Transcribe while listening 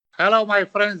Hello, my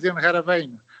friends in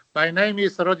Heerenveen. My name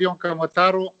is Rodion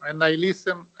Kamotaru, and I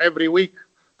listen every week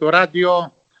to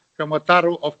Radio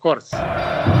Kamotaru, of course.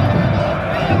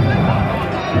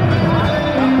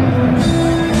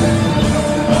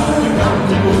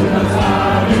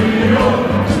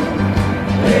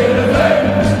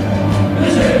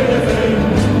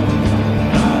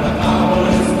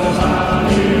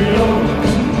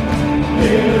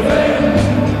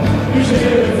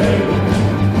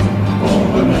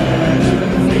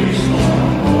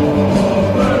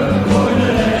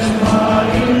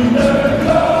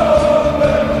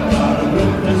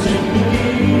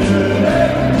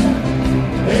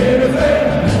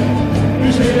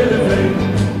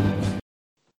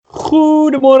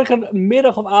 Goedemorgen,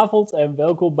 middag of avond en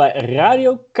welkom bij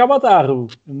Radio Kamotaru.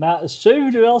 Na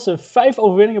 7 duels en 5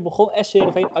 overwinningen begon SC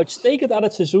Heerenveen uitstekend aan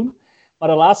het seizoen. Maar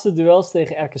de laatste duels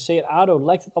tegen RKC en ADO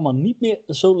lijkt het allemaal niet meer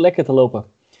zo lekker te lopen.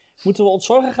 Moeten we ons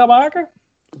zorgen gaan maken?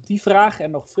 Op die vraag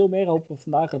en nog veel meer hopen we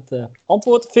vandaag het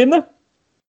antwoord te vinden.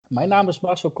 Mijn naam is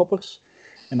Marcel Koppers.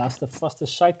 En naast de vaste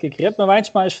sidekick Redmer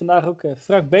Wijnsma is vandaag ook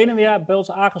Frank Benenweer bij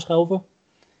ons aangeschoven.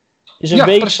 Is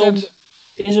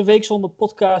een week zonder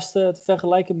podcast te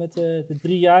vergelijken met de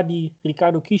 3 jaar die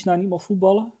Ricardo Kiesna niet mocht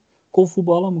voetballen. Kon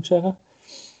voetballen, moet ik zeggen.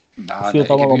 Nou,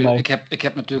 ik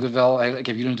heb natuurlijk wel, ik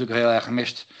heb jullie natuurlijk heel erg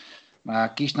gemist.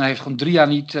 Maar Kiesna heeft gewoon 3 jaar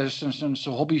niet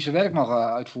zijn hobby, zijn werk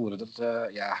mogen uitvoeren.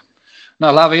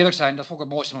 Nou, laten we eerlijk zijn, dat vond ik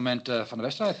het mooiste moment van de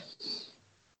wedstrijd.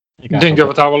 Ik denk dat we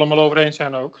het daar wel allemaal over eens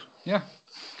zijn ook. Ja,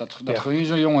 dat gun je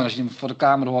zo'n jongen. Als je hem voor de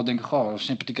camera hoort, denk ik, goh, een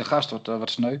sympathieke gast, wat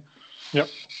sneu. Ja,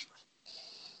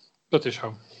 dat is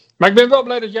zo. Maar ik ben wel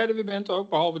blij dat jij er weer bent ook.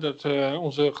 Behalve dat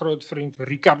onze grote vriend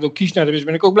Ricardo Kiesna er is,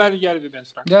 ben ik ook blij dat jij er weer bent,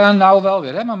 Frank. Ja, nou wel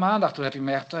weer. Hè? Maar maandag toen heb je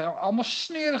me echt allemaal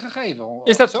sneren gegeven.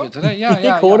 Is dat zo? Ja,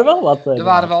 ik hoorde wel wat. Er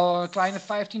waren wel een kleine 15.332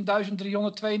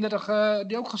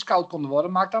 die ook gescout konden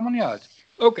worden. Maakt allemaal niet uit.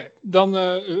 Oké, dan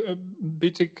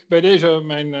bied ik bij deze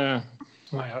mijn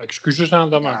excuses aan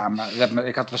dan maar. Ja, maar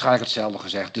ik had waarschijnlijk hetzelfde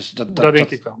gezegd. Dus dat denk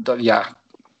ik wel. Ja,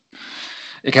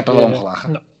 ik heb er wel om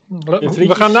gelachen. Nou.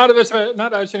 We gaan na de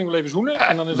uitzending wel even zoenen.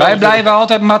 En dan is wij blijven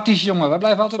altijd matties, jongen. Wij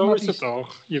blijven altijd matties. Zo is het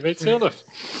toch. Je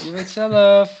weet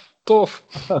zelf. Tof.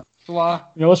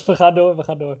 Jongens, we gaan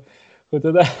door. Goed,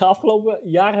 de afgelopen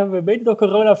jaren hebben we weten door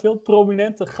corona veel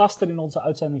prominente gasten in onze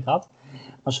uitzending gehad.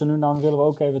 Als we nu dan willen we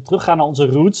ook even teruggaan naar onze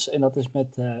roots. En dat is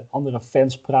met andere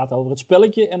fans praten over het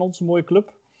spelletje en onze mooie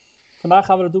club. Vandaag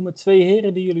gaan we dat doen met 2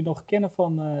 heren die jullie nog kennen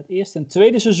van het eerste en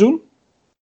tweede seizoen.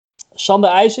 Sander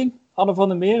IJsing. Anne van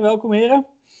der Meer, welkom heren.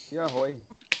 Ja, hoi.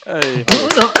 Hey.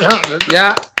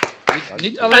 Ja.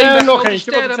 Niet alleen nog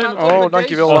eentje.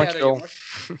 Dankjewel.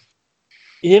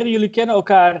 Heren, jullie kennen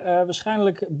elkaar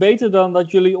waarschijnlijk beter dan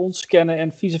dat jullie ons kennen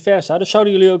en vice versa. Dus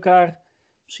zouden jullie elkaar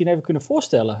misschien even kunnen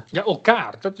voorstellen? Ja,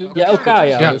 elkaar. Elkaar,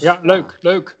 ja. Ja, dus. Ja,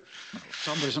 leuk.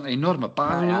 Sander is een enorme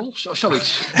paardenlul.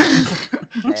 Zoiets.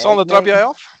 Sander, trap jij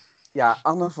af? Ja,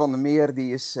 Anne van der Meer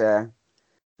die is...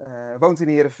 woont in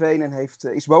Heerenveen en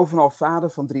is bovenal vader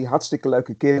van 3 hartstikke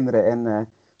leuke kinderen en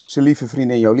zijn lieve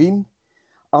vriendin Jolien.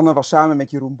 Anne was samen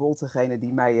met Jeroen Bolt degene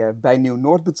die mij bij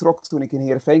Nieuw-Noord betrok toen ik in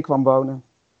Heerenveen kwam wonen.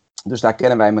 Dus daar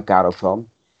kennen wij elkaar ook van.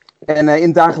 En in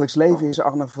het dagelijks leven is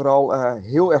Anne vooral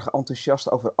heel erg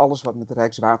enthousiast over alles wat met de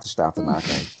Rijkswaterstaat te maken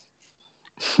heeft.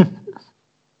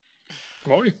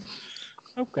 Mooi.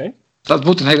 Oké. Dat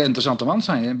moet een hele interessante man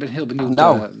zijn. Ik ben heel benieuwd.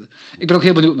 Ik ben ook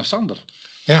heel benieuwd naar Sander.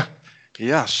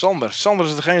 Ja, Sander. Sander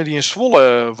is degene die in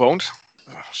Zwolle woont.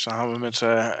 Samen met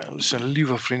zijn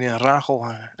lieve vriendin Rachel.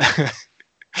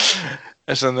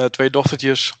 En zijn 2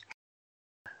 dochtertjes.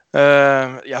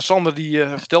 Sander die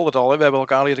vertelde het al. Hè. We hebben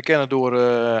elkaar leren kennen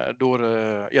door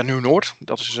Nieuw-Noord.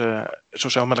 Dat is, zo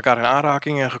zijn we met elkaar in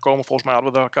aanraking gekomen. Volgens mij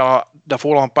hadden we elkaar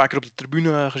daarvoor al een paar keer op de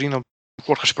tribune gezien. En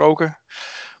kort gesproken.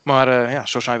 Maar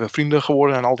zo zijn we vrienden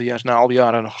geworden. En na al die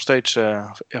jaren nog steeds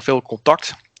veel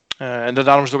contact. En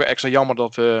daarom is het ook extra jammer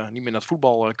dat we niet meer naar het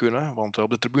voetbal kunnen. Want op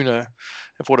de tribune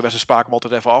voor de wedstrijd spraken we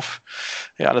altijd even af.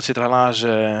 Ja, dat zit er helaas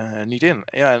niet in.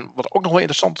 Ja, en wat ook nog wel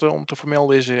interessant om te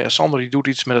vermelden is... Sander die doet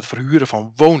iets met het verhuren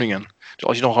van woningen. Dus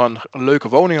als je nog een leuke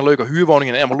woning, een leuke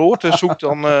huurwoning in Emmeloord zoekt...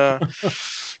 dan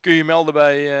kun je je melden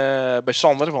bij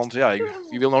Sander. Want ja,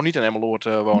 je wil nog niet in Emmeloord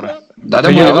wonen. Dan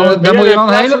moet je wel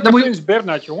een hele... Prins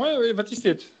Bernhard, jongen. Wat is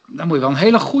dit? Dan moet je wel een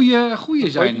hele goeie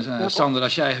zijn, Sander.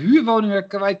 Als jij huurwoningen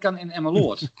kwijt kan in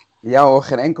Emmeloord. Ja hoor,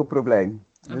 geen enkel probleem.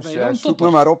 Dus zoek me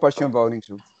maar op als je een woning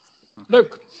zoekt.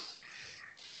 Leuk.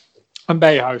 Een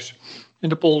bijenhuis. In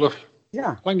de polder.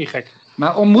 Ja. Lang niet gek.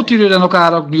 Maar ontmoeten jullie dan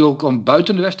elkaar ook nu ook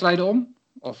buiten de wedstrijden om?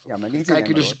 Of ja, maar niet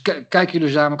kijken jullie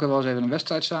samen wel eens even een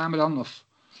wedstrijd samen dan? Of?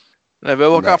 Nee, we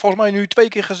hebben elkaar volgens mij nu 2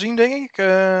 keer gezien, denk ik.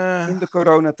 In de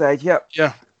coronatijd, ja.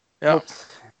 Ja. Ja.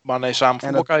 Maar nee, samen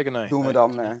voetbal kijken, nee. Doen we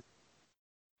dan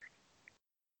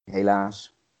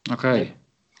helaas. Oké.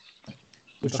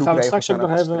 Dus daar gaan we het straks ook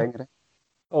nog even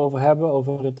over hebben.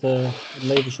 Over het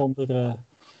leven zonder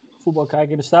voetbal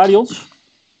kijken in de stadions.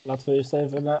 Laten we eerst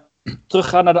even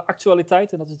teruggaan naar de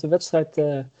actualiteit. En dat is de wedstrijd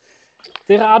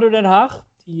tegen ADO Den Haag.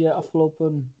 Die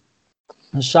afgelopen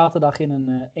zaterdag in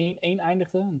een 1-1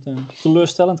 eindigde. Een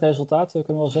teleurstellend resultaat, kunnen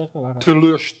we wel zeggen.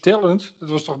 Teleurstellend? Dat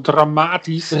was toch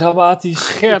dramatisch?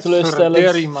 Dramatisch,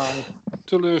 teleurstellend. Man.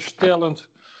 Teleurstellend.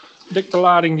 Dek de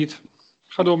lading niet.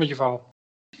 Ga door met je verhaal.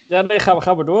 Ja, nee,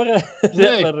 gaan we door.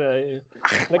 Nee. We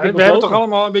hebben toch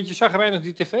allemaal een beetje zagrijnig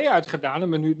die tv uitgedaan. Een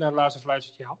minuut na het laatste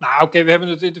fluitje. Nou, oké, we hebben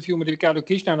het interview met Ricardo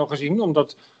Kiesner nog gezien.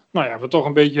 Omdat we toch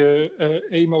een beetje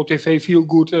emo tv feel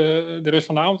good de rest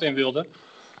van de avond in wilden.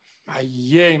 Maar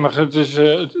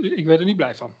ik werd er niet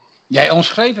blij van. Jij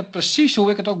omschreef het precies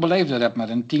hoe ik het ook beleefde heb. Met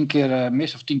een 10 keer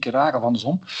mis of 10 keer raken of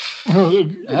andersom.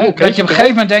 Weet je, op een gegeven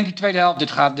moment denk je tweede helft.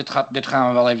 Dit gaan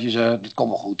we wel eventjes. Dit komt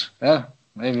wel goed. Hè?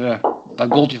 Even,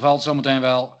 dat goaltje valt zometeen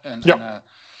wel.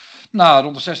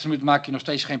 Rond de 60 minuten maak je nog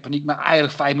steeds geen paniek. Maar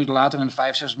eigenlijk 5 minuten later in de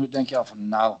 65 minuten denk je al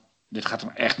van dit gaat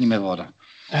hem echt niet meer worden.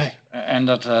 Hey. En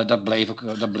dat bleef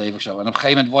ook zo. En op een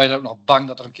gegeven moment word je ook nog bang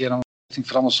dat er een keer een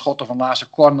veranderd schot of een laatste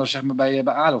corner zeg maar, bij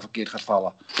ADO verkeerd gaat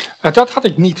vallen. Dat had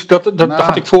ik niet. Dat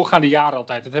had ik voorgaande jaren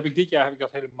altijd. Dat heb ik dit jaar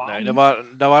helemaal niet. Nee,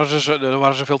 daar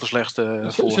waren ze veel te slecht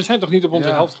voor. Ze zijn toch niet op onze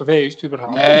helft geweest,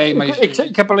 überhaupt? Nee, maar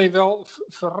ik heb alleen wel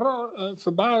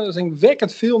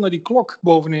verbazingwekkend veel naar die klok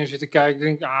bovenin zitten kijken.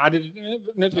 Ik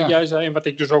denk, net wat jij zei en wat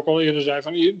ik dus ook al eerder zei,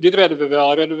 van dit redden we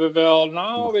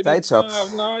wel. Tijd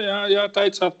zat.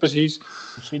 Tijd zat, precies.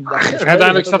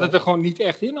 Uiteindelijk zat het er gewoon niet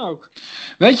echt in ook.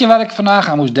 Weet je waar ik vandaag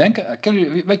aan moest denken?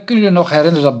 Kunnen jullie nog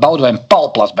herinneren dat Boudewijn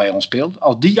Palplas bij ons speelt?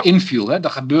 Als die inviel, hè,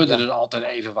 dan gebeurde er altijd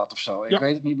even wat of zo. Ik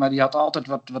weet het niet, maar die had altijd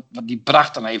wat die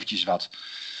bracht dan eventjes wat.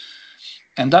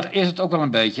 En dat is het ook wel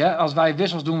een beetje. Hè? Als wij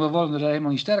wissels doen, we worden er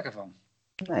helemaal niet sterker van.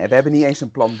 Nee, we hebben niet eens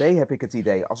een plan B, heb ik het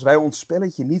idee. Als wij ons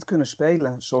spelletje niet kunnen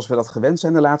spelen zoals we dat gewend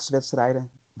zijn de laatste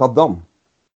wedstrijden, wat dan?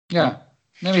 Ja.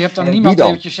 Nee, je hebt dan niemand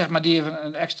eventjes, zeg maar, die even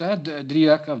een extra,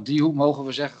 driehoek mogen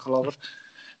we zeggen, geloof ik.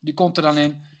 Die komt er dan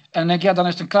in. En dan denk je, dan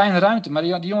is het een kleine ruimte. Maar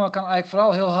die jongen kan eigenlijk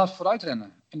vooral heel hard vooruit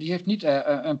rennen. En die heeft niet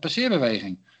een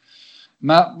passeerbeweging.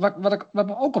 Maar wat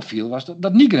me ook opviel, was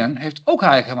dat Nygren heeft ook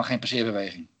eigenlijk helemaal geen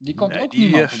passeerbeweging. Die komt ook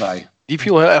niemand voorbij. Die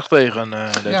viel heel erg tegen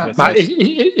deze wedstrijd. Maar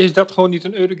is dat gewoon niet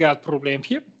een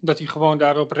Ødegaard-probleempje? Dat hij gewoon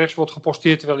daar op rechts wordt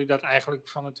geposteerd, terwijl hij dat eigenlijk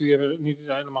van nature niet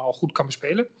helemaal goed kan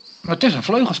bespelen? Maar het is een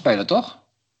vleugelspeler, toch?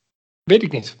 Weet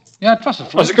ik niet. Ja, het was een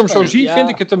vleugelspeler. Als ik hem zo zie, vind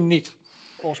ik het hem niet.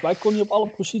 Volgens mij kon hij op alle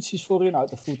posities voorin uit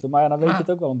de voeten. Maar dan weet je het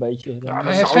ook wel een beetje.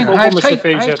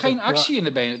 Hij heeft geen actie in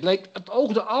de benen. Het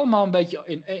oogde allemaal een beetje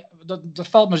in. Dat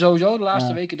valt me sowieso de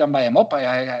laatste weken dan bij hem op.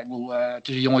 Het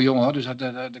is een jonge hoor, dus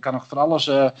er kan nog van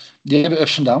alles. Die hebben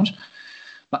ups en downs.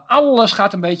 Maar alles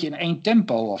gaat een beetje in één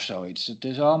tempo of zoiets. Het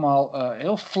is allemaal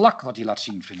heel vlak wat hij laat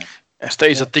zien, vind ik. En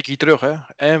steeds dat tikkie terug, hè?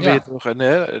 En weer terug.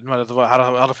 Maar dat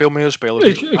hadden veel meer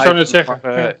spelers. Ik zou net zeggen.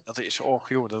 Dat is,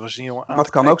 dat was niet jongen. Maar het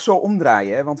kan ook zo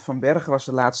omdraaien, hè? Want Van Bergen was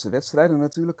de laatste wedstrijden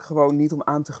natuurlijk gewoon niet om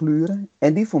aan te gluren.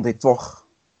 En die vond ik toch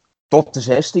tot de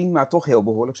 16, maar toch heel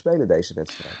behoorlijk spelen deze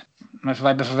wedstrijd.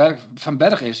 Maar bij Van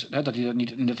Bergen is dat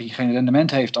hij geen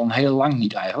rendement heeft al heel lang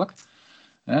niet eigenlijk.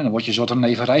 Dan word je een soort een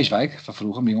neven Rijswijk van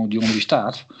vroeger, die jongen die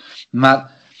staat.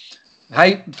 Maar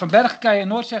Van Bergen kan je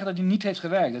nooit zeggen dat hij niet heeft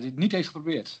gewerkt, dat hij het niet heeft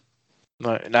geprobeerd.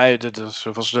 Nee, dat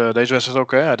was deze wedstrijd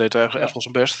ook, hè? Hij deed echt wel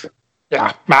zijn best.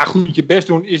 Ja, maar goed, je best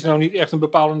doen is nou niet echt een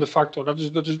bepalende factor.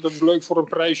 Dat is leuk voor een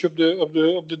prijsje op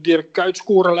de Dirk Kuyt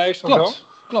scorenlijst.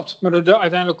 Klopt. Maar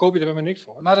uiteindelijk koop je er helemaal niks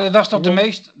voor. Maar dat was toch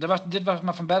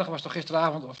maar Van Bergen was toch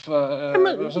gisteravond of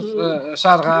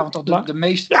zaterdagavond toch de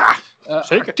meest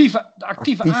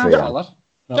actieve aanvaller.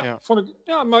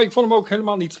 Maar ik vond hem ook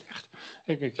helemaal niet slecht.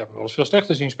 Ik heb hem wel eens veel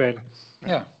slechter zien spelen.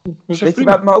 Ja.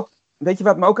 Weet je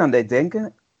wat me ook aan deed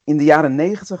denken? In de jaren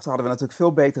 90 hadden we natuurlijk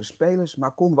veel betere spelers,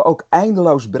 maar konden we ook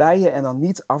eindeloos breien en dan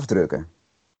niet afdrukken.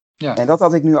 Ja. En dat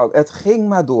had ik nu ook. Het ging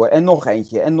maar door. En nog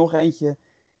eentje.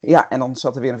 Ja, en dan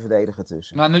zat er weer een verdediger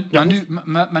tussen.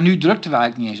 Maar nu drukten we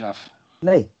eigenlijk niet eens af.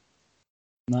 Nee,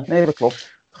 dat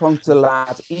klopt. Gewoon te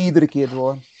laat, iedere keer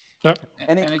door. Ja.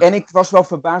 En ik was wel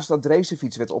verbaasd dat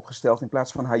Drezefiets werd opgesteld in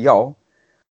plaats van Hayal.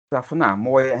 Ik dacht van,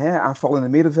 mooi aanvallende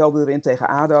middenvelder erin tegen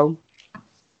ADO.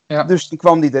 Ja. Dus die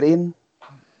kwam die erin.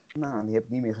 Die heb ik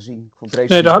niet meer gezien. Ik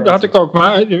vond dat had ik ook.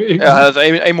 Maar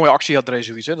één mooie actie had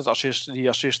Drezefiets. Die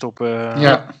assist op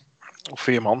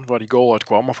Veerman, waar die goal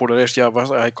uitkwam. Maar voor de rest,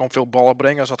 hij kon veel ballen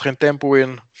brengen. Er zat geen tempo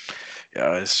in.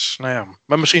 Ja,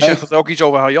 maar misschien zegt het ook iets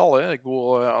over Hayal. Hè? Ik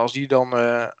bedoel, als die dan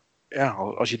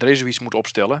als je Drezovic moet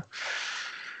opstellen.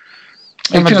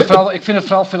 Ik vind het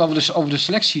vooral veel over de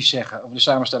selectie zeggen. Over de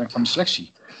samenstelling van de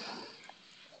selectie.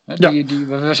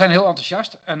 We zijn heel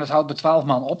enthousiast. En dat houdt bij 12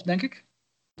 man op, denk ik.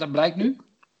 Dat blijkt nu.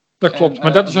 Dat klopt,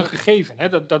 maar dat is een gegeven.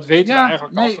 Hè? Dat weten we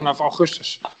eigenlijk al vanaf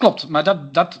augustus. Klopt,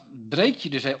 maar dat breekt je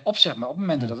dus op, zeg maar, op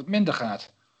momenten dat het minder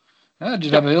gaat. Dus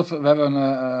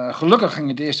gelukkig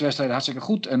ging de eerste wedstrijd hartstikke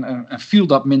goed en viel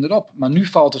dat minder op. Maar nu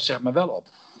valt het zeg maar wel op.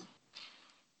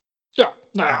 Ja,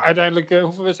 nou ja, uiteindelijk,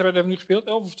 hoeveel wedstrijden hebben we nu gespeeld?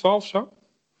 11 of 12 zo?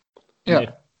 Ja. Nee.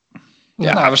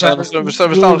 Ja, nou, we staan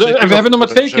en we hebben nog maar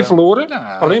 2 keer verloren.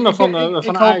 Alleen maar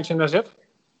van Ajax en AZ.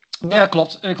 Ja,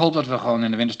 klopt. En ik hoop dat we gewoon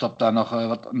in de winterstop daar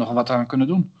nog wat aan kunnen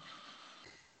doen.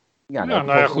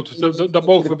 Ja, goed. Dat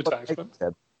mogen we betwijfelen.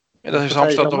 Ja, dat is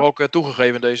Hamstad toch ook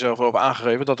toegegeven, of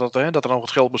aangegeven, dat er nog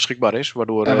wat geld beschikbaar is.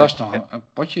 Waardoor, er was nog een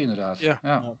potje inderdaad. Ja,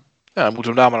 dan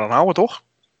moeten we daar maar aan houden, toch?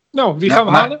 Nou, wie gaan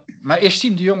we halen? Maar is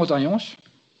Siem de Jong het dan, jongens?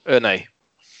 Nee.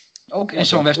 Ook in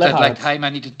zo'n wedstrijd lijkt hij mij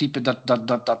niet het type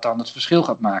dat dan het verschil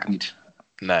gaat maken, niet?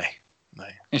 Nee.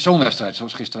 In zo'n wedstrijd,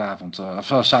 zoals gisteravond, of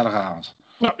zaterdagavond.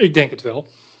 Nou, ik denk het wel.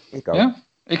 Ik ook. Ja?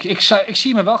 Ik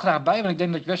zie me wel graag bij, want ik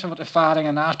denk dat je best wel wat ervaring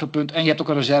en naastpunt. En je hebt ook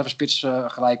een reservespits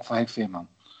gelijk voor Henk Veerman.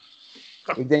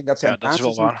 Ik denk dat zijn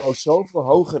basisniveau zoveel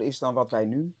hoger is dan wat wij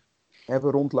nu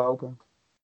hebben rondlopen.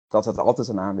 Dat het altijd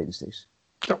een aanwinst is.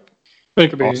 Ja,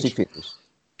 zeker bij als die fit is.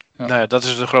 Ja. Nee, dat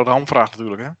is de grote hamvraag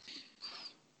natuurlijk, hè?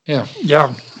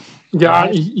 Ja,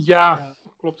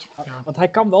 klopt. Ja. Want hij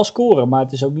kan wel scoren, maar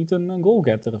het is ook niet een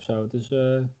goalgetter of zo. Het is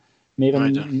meer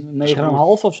een 9,5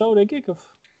 of zo, denk ik.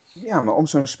 Of? Ja, maar om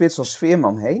zo'n spits als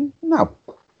Veerman heen, nou,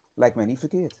 lijkt mij niet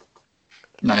verkeerd.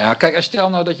 Nou ja, kijk, stel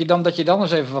nou dat je dan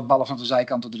eens even wat ballen van de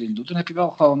zijkant erin doet. Dan heb je wel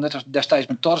gewoon, net als destijds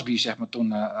met Torsby, zeg maar,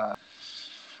 toen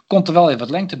komt er wel even wat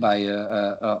lengte bij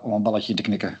om een balletje te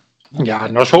knikken. Ja,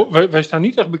 nou wij staan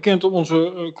niet echt bekend om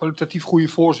onze kwalitatief goede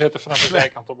voorzetten vanaf de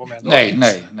zijkant op het moment.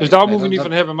 Nee. Dus daar moeten we niet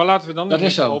van hebben. Maar laten we dan dat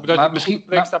is zo. hopen dat je misschien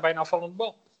plek staat bij een afvallende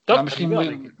bal.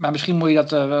 Maar misschien moet je dat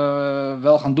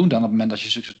wel gaan doen dan op het moment dat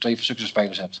je 2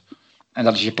 spelers hebt. En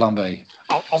dat is je plan B.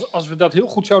 Als we dat heel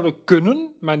goed zouden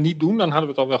kunnen, maar niet doen, dan hadden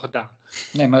we het al wel gedaan.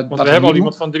 Nee, maar want we hebben al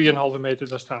iemand van 3,5 meter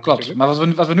daar staan. Klopt, natuurlijk.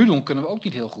 Maar wat we nu doen, kunnen we ook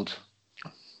niet heel goed.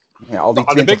 Ja, al die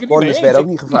 20 corners werden ook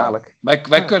niet gevaarlijk. Nou,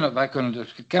 wij kunnen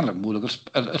dus kennelijk moeilijk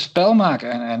het spel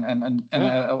maken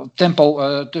en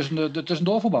tempo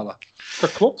tussendoor voetballen.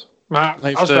 Dat klopt. Maar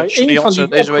heeft als wij één van die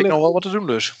deze week nog wel wat te doen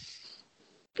dus.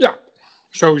 Ja,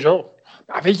 sowieso.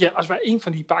 Maar weet je, als wij een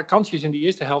van die paar kansjes in die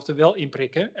eerste helft er wel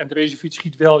inprikken, en Drezovic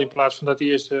schiet wel in plaats van dat hij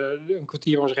eerst een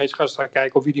kwartier van zijn geestgast gaat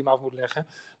kijken of wie die hem af moet leggen,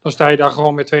 dan sta je daar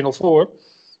gewoon met 2-0 voor.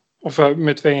 Of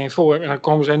met 2-1 voor. En dan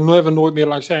komen ze nooit meer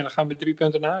langs zijn. Dan gaan we met 3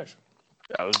 punten naar huis.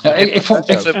 Ja, ik vond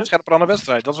het scherper aan de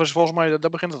wedstrijd. Dat was volgens mij, daar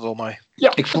begint het al mee.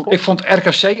 Ja, ik vond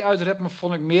RKC uitreppen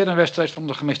vond ik meer een wedstrijd van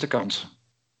de gemiste kans.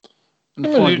 En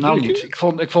dat vond ik nou niet. Ik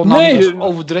vond nou niet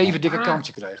overdreven dikke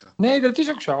kansen kregen. Nee, dat is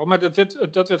ook zo. Maar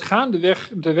dat werd gaandeweg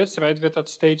de wedstrijd werd dat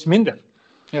steeds minder.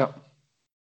 Ja.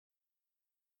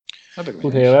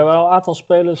 Goed, heer. We hebben al een aantal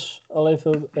spelers al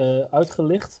even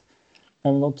uitgelicht.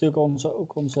 En natuurlijk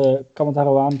ook onze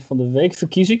Kamatarouaan van de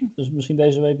weekverkiezing. Dus misschien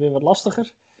deze week weer wat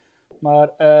lastiger. Maar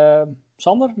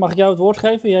Sander, mag ik jou het woord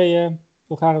geven? Jij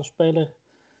wil graag een speler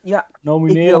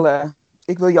nomineren.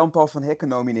 Ik wil Jan-Paul van Hekken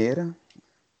nomineren.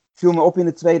 Viel me op in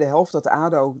de tweede helft dat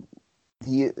ADO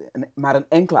maar een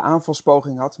enkele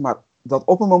aanvalspoging had. Maar dat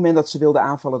op het moment dat ze wilden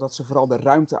aanvallen, dat ze vooral de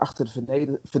ruimte achter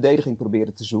de verdediging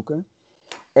probeerden te zoeken.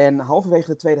 En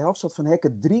halverwege de tweede helft zat Van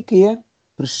Hekken 3 keer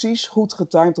precies goed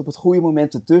getimed op het goede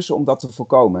moment ertussen om dat te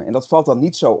voorkomen. En dat valt dan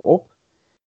niet zo op.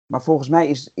 Maar volgens mij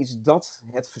is dat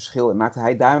het verschil. En maakte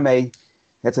hij daarmee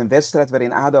het een wedstrijd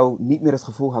waarin ADO niet meer het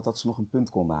gevoel had dat ze nog een punt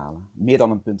konden halen. Meer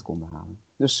dan een punt konden halen.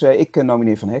 Dus ik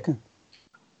nomineer Van Hekken.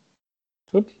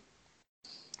 Goed.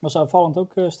 Was aanvallend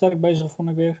ook sterk bezig, vond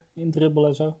ik weer. In dribbel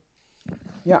en zo.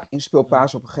 Ja, in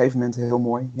speelpaas op een gegeven moment heel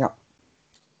mooi. Ja.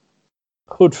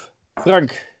 Goed.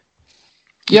 Frank.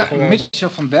 Ja, Mitchell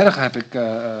van Bergen heb ik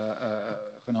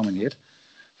genomineerd.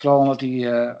 Vooral omdat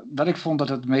dat ik vond dat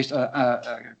het meest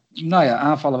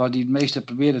aanvallen waar die het meeste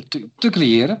probeerden te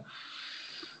creëren.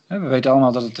 We weten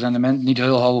allemaal dat het rendement niet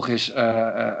heel hoog is.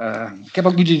 Ik heb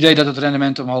ook niet het idee dat het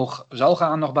rendement omhoog zal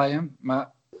gaan nog bij hem.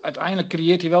 Maar uiteindelijk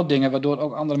creëert hij wel dingen waardoor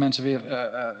ook andere mensen weer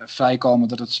vrijkomen.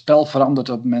 Dat het spel verandert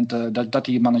op het moment dat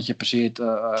hij een mannetje passeert.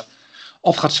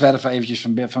 Of gaat zwerven eventjes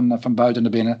van buiten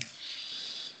naar binnen.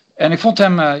 En ik vond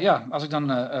hem, als ik dan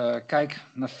kijk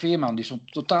naar Veerman, die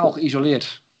stond totaal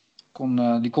geïsoleerd.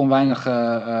 Die kon weinig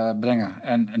brengen.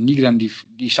 En Nygren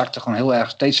die zakte gewoon heel erg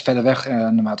steeds verder weg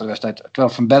naarmate de wedstrijd. Terwijl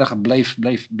Van Bergen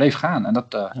bleef gaan. En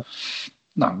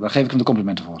daar geef ik hem de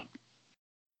complimenten voor.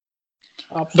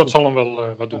 Absoluut. Dat zal hem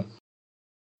wel wat doen.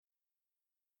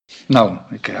 Nou,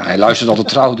 hij luistert altijd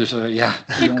trouw, dus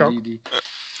die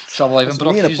zal wel even een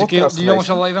brokje in zijn keel. Die jongen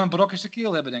zal wel even een brokje in zijn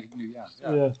keel hebben, denk ik nu.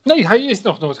 Ja. Nee, hij is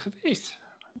nog nooit geweest.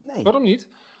 Nee. Waarom niet?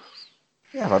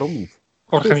 Ja, waarom niet?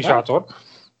 Organisator.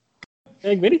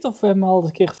 Ik weet niet of we hem al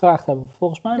een keer gevraagd hebben.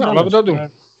 Volgens mij. Nou, laten we dat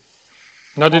doen.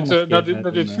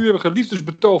 Na dit vurige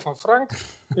liefdesbetoog van Frank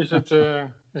is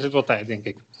het wel tijd, denk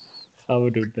ik. Gaan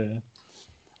we doen.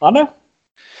 Anne?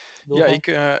 Ja,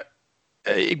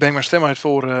 ik breng mijn stem uit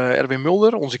voor Erwin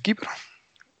Mulder, onze keeper.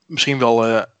 Misschien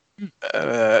wel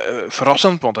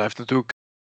verrassend, want hij heeft natuurlijk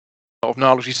of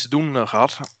nauwelijks iets te doen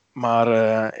gehad. Maar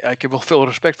ik heb wel veel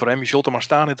respect voor hem. Je zult er maar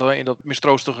staan in dat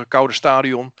mistroostige koude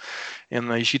stadion.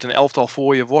 En je ziet een elftal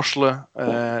voor je worstelen.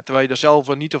 Terwijl je daar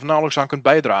zelf niet of nauwelijks aan kunt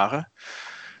bijdragen.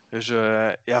 Dus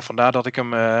vandaar dat ik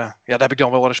hem... daar heb ik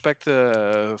dan wel respect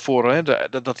voor. Hè,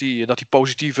 dat hij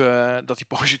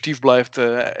positief blijft.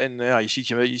 Je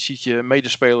ziet je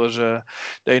medespelers de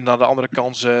een naar de andere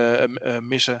kans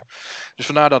missen. Dus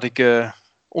vandaar dat ik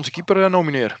onze keeper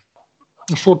nomineer.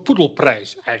 Een soort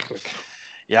poedelprijs eigenlijk.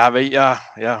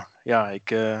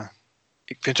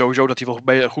 Ik vind sowieso dat hij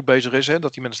wel goed bezig is. Hè?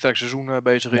 Dat hij met een sterk seizoen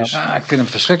bezig is. Ja, ik vind hem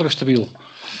verschrikkelijk stabiel.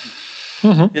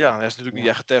 Mm-hmm. Ja, hij is natuurlijk niet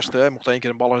echt getest. Hij mocht 1 keer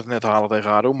een bal uit het net halen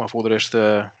tegen ADO. Maar voor de rest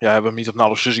hebben we hem niet op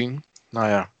nauwelijks gezien. Nou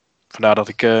ja, vandaar dat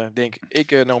ik denk...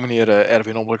 Ik nomineer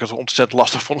Erwin, omdat ik het ontzettend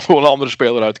lastig vond om een andere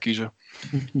speler uit te kiezen.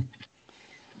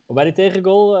 Bij die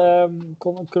tegengoal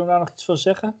kunnen we daar nog iets van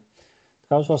zeggen?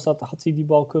 Trouwens, had hij die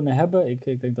bal kunnen hebben? Ik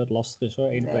denk dat het lastig is hoor,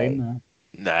 1 op 1.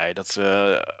 Nee, dat is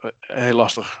heel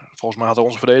lastig. Volgens mij had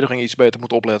onze verdediging iets beter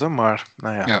moeten opletten. Maar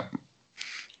nou ja.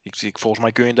 Volgens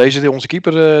mij kun je in deze onze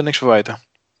keeper niks verwijten.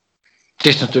 Het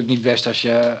is natuurlijk niet best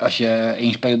als je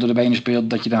 1 speler door de benen speelt,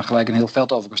 dat je dan gelijk een heel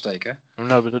veld over kan steken.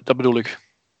 Nou, dat bedoel ik.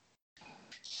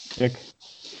 Kijk.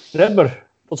 Rember,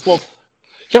 tot slot.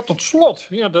 Ja, tot slot.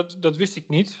 Ja, dat wist ik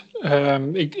niet.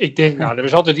 Ik denk, er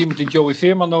is altijd iemand die Joey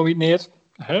Veerman nomineert.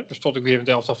 Dus stond ik weer in het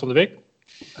elftal van de week.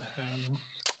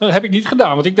 Dat heb ik niet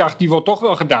gedaan, want ik dacht, die wordt toch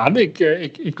wel gedaan.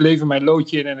 Ik lever mijn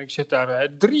loodje in en ik zet daar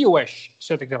 3OS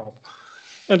zet ik daarop.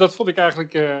 En dat vond ik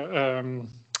eigenlijk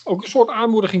ook een soort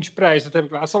aanmoedigingsprijs. Dat heb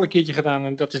ik laatst al een keertje gedaan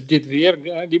en dat is dit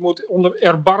weer. Die moet onder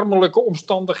erbarmelijke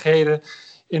omstandigheden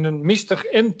in een mistig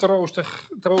en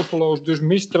troosteloos, dus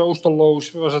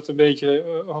mistroosteloos was het een beetje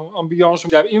ambiance.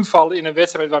 Daar invallen in een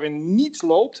wedstrijd waarin niets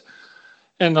loopt.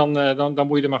 En dan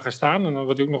moet je er maar gaan staan. En dan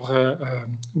wordt hij ook nog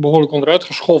behoorlijk onderuit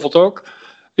geschoffeld ook.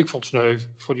 Ik vond het sneu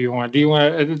voor die jongen. Die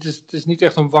jongen, het is niet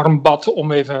echt een warm bad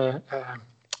om even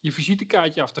je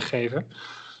visitekaartje af te geven.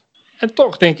 En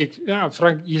toch denk ik, ja,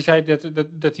 Frank, je zei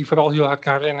dat hij vooral heel hard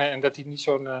kan rennen en dat hij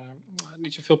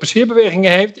niet zoveel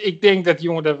passeerbewegingen heeft. Ik denk dat die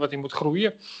jongen wat hij moet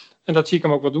groeien. En dat zie ik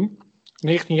hem ook wel doen.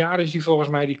 19 jaar is hij volgens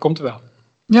mij, die komt er wel.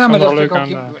 Ja, maar dat leuk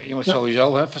je moet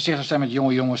sowieso voorzichtig zijn met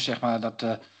jonge jongens, zeg maar, dat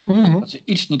ze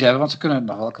iets niet hebben, want ze kunnen het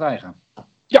nog wel krijgen.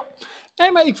 Ja,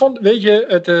 nee, maar ik vond, weet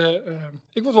je,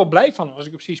 ik word wel blij van als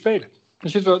ik op zie spelen.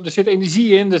 Er zit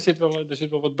energie in, er zit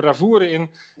wel wat bravoure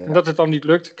in. Ja. En dat het dan niet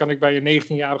lukt, kan ik bij een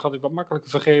 19-jarige altijd wat makkelijker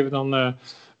vergeven dan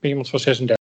bij iemand van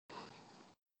 36.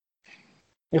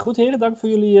 Ja, goed heren, dank voor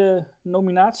jullie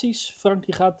nominaties. Frank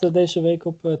die gaat deze week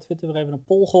op Twitter weer even een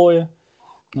poll gooien.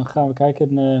 Dan gaan we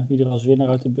kijken wie er als winnaar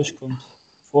uit de bus komt.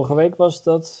 Vorige week was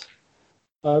dat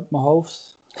uit mijn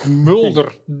hoofd.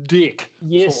 Mulder Dick,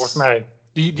 volgens mij.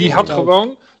 Die had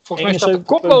gewoon, volgens mij staat de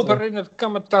koploper in het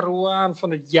Kamatarouaan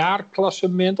van het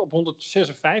jaarklassement op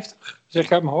 156, zeg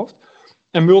ik uit mijn hoofd.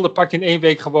 En Mulder pakt in 1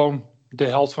 week gewoon de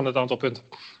helft van het aantal punten.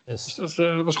 Yes. Dus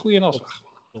dat was goed in afslag.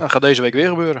 Dat gaat deze week weer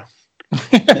gebeuren.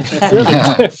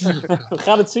 We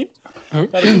gaan het zien.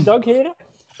 Dank heren.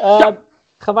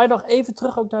 Gaan wij nog even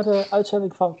terug ook naar de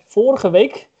uitzending van vorige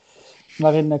week.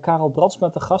 Waarin Karel Brandsma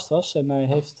te gast was. En hij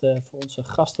heeft voor onze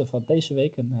gasten van deze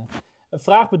week een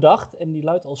vraag bedacht. En die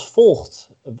luidt als volgt.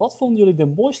 Wat vonden jullie de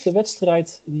mooiste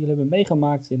wedstrijd die jullie hebben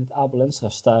meegemaakt in het Abel Enstra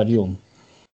Stadion?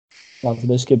 Laten we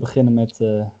deze keer beginnen met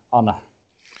Anne.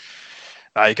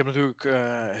 Nou, ik heb natuurlijk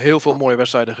heel veel mooie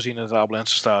wedstrijden gezien in het Abel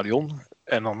Enstra Stadion.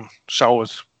 En dan zou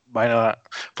het bijna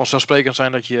vanzelfsprekend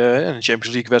zijn dat je een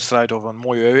Champions League wedstrijd of een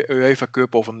mooie UEFA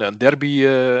Cup of een derby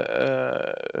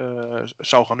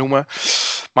zou gaan noemen.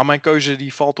 Maar mijn keuze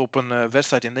die valt op een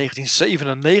wedstrijd in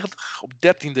 1997. Op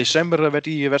 13 december werd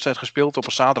die wedstrijd gespeeld op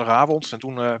een zaterdagavond. En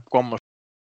toen kwam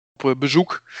op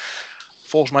bezoek.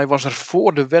 Volgens mij was er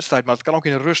voor de wedstrijd, maar het kan ook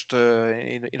in de rust,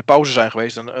 in de pauze zijn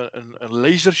geweest, een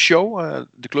lasershow.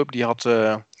 De club die had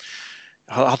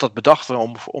had dat bedacht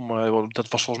dat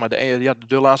was volgens mij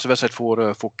de laatste wedstrijd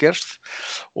voor kerst.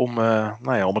 Om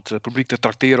het publiek te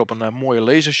trakteren op een mooie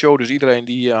lasershow. Dus iedereen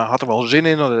die had er wel zin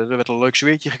in. Er werd een leuk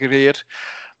sfeertje gecreëerd.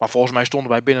 Maar volgens mij stonden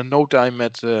wij binnen no time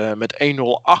met 1-0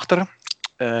 achter.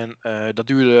 En dat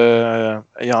duurde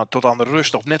tot aan de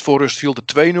rust, of net voor rust viel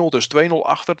de 2-0. Dus 2-0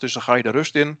 achter. Dus dan ga je de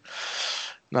rust in.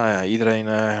 Nou ja, iedereen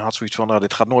had zoiets van,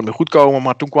 dit gaat nooit meer goed komen.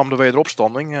 Maar toen kwam er weer de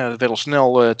opstanding. Het werd al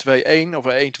snel 2-1 of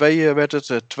 1-2 werd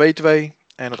het, 2-2.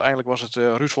 En uiteindelijk was het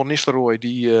Ruud van Nistelrooy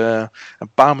die een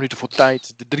paar minuten voor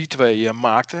tijd de 3-2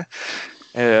 maakte.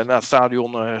 Het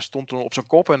stadion stond toen op zijn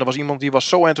kop. En er was iemand die was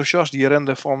zo enthousiast. Die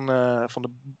rende van een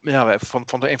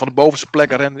van de bovenste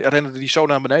plekken rende die zo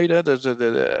naar beneden.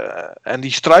 En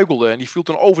die struikelde en die viel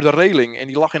toen over de reling. En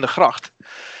die lag in de gracht.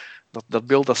 Dat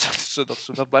beeld,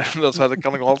 dat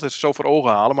kan ik nog altijd zo voor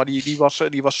ogen halen. Maar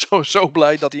die was zo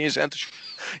blij dat hij in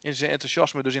zijn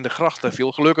enthousiasme dus in de gracht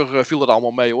viel. Gelukkig viel dat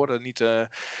allemaal mee hoor.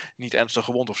 Niet ernstig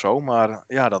gewond of zo. Maar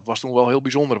ja, dat was toen wel heel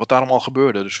bijzonder wat daar allemaal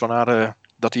gebeurde. Dus vandaar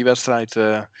dat die wedstrijd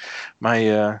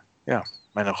mij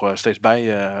nog steeds bij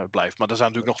blijft. Maar er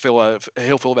zijn natuurlijk nog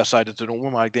heel veel wedstrijden te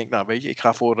noemen. Maar ik denk, nou weet je, ik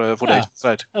ga voor deze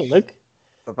wedstrijd. Heel leuk.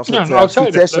 Dat was het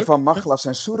Vitesse van Maglas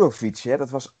en Surovic. Hè? Dat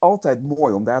was altijd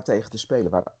mooi om daar tegen te spelen.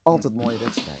 Het waren altijd mooie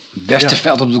wedstrijden.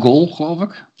 Westerveld op de goal, geloof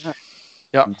ik.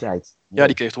 Ja. Die tijd. Ja,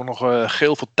 die kreeg toen nog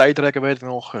geel voor tijdrekken, weet ik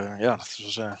nog.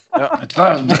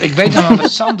 Ik weet nog wel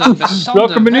met Sander.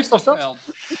 Welke minuut was dat?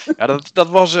 Ja, dat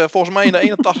was volgens mij in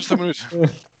de 81ste minuut.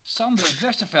 Sander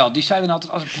Westerveld, die zei dan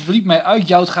altijd, als het publiek mij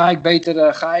uitjouwt,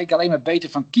 ga ik alleen maar beter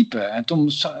van keeper. En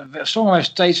toen zongen wij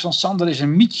steeds van Sander is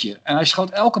een mietje. En hij schoot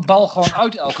elke bal gewoon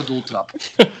uit elke doeltrap.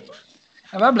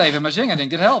 En wij bleven maar zingen. Ik denk,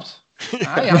 dit helpt.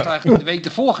 Hij had eigenlijk de week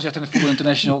ervoor gezegd in het Voetbal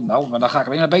International, nou, maar dan ga ik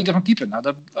alleen maar beter van keeper. Nou,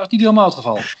 dat was niet helemaal het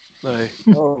geval. Nee.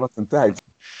 Oh, wat een tijd.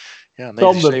 Ja,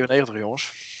 1997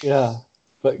 jongens. Ja.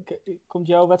 Komt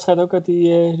jouw wedstrijd ook uit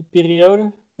die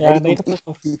periode? Ja,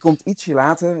 die komt ietsje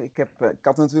later. Ik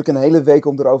had natuurlijk een hele week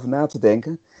om erover na te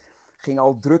denken. Ging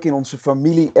al druk in onze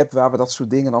familie-app waar we dat soort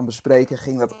dingen dan bespreken.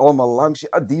 Ging dat allemaal langs.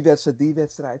 Die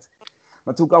wedstrijd.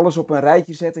 Maar toen ik alles op een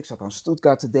rijtje zette, ik zat aan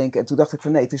Stuttgart te denken. En toen dacht ik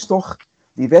van nee, het is toch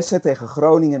die wedstrijd tegen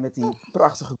Groningen met die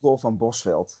prachtige goal van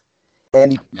Bosveld. En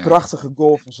die prachtige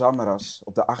goal van Samaras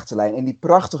op de achterlijn. En die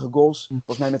prachtige goals,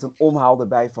 volgens mij met een omhaal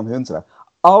erbij van Huntra.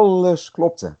 Alles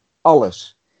klopte.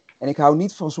 Alles. En ik hou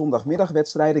niet van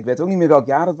zondagmiddagwedstrijden. Ik weet ook niet meer welk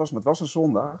jaar het was, maar het was een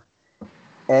zondag.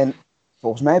 En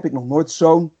volgens mij heb ik nog nooit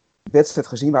zo'n wedstrijd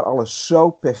gezien waar alles zo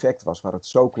perfect was. Waar het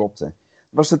zo klopte. Het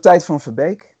was de tijd van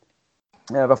Verbeek.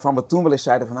 Waarvan we toen wel eens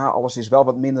zeiden van alles is wel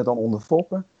wat minder dan onder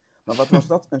Foppen. Maar wat was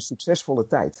dat een succesvolle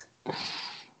tijd.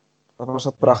 Wat was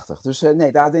dat prachtig. Dus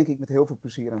daar denk ik met heel veel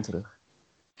plezier aan terug.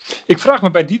 Ik vraag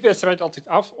me bij die wedstrijd altijd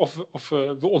af of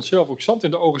we onszelf ook zand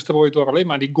in de ogen strooien door alleen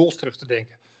maar aan die goals terug te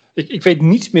denken. Ik weet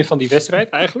niets meer van die wedstrijd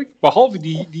eigenlijk, behalve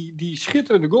die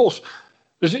schitterende goals.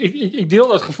 Dus ik deel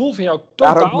dat gevoel van jou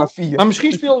totaal. Maar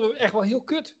misschien speelden we echt wel heel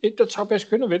kut. Dat zou best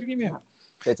kunnen, weet ik niet meer.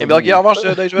 In welk jaar was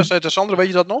deze wedstrijd, Sander? Weet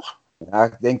je dat nog? Ja,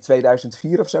 ik denk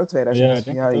 2004 of zo.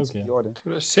 2004, ja, iets in die orde.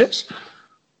 2006?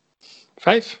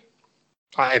 5?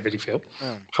 Weet ik veel. Ja.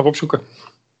 Gaan we opzoeken.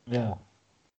 Ja.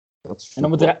 En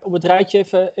om het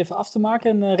rijtje even af te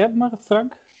maken, en rap maar,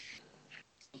 Frank.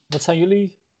 Wat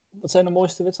zijn de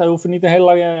mooiste wedstrijden? Hoeven niet een heel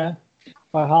lange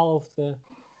verhaal over te...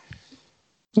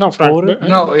 Nou, Frank.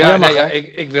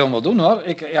 Ik wil hem wel doen hoor.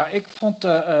 Ik vond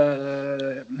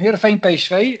Heerenveen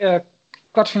PSV,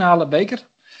 kwartfinale beker.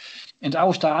 In het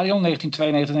oude stadion,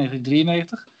 1992,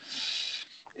 1993.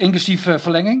 Inclusief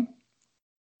verlenging.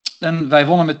 En wij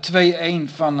wonnen met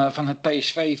 2-1 van het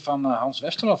PSV van Hans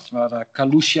Westerhof. Waar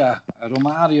Kalusha,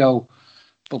 Romario,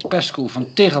 Popescu,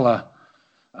 Van Tichelen,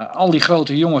 al die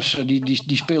grote jongens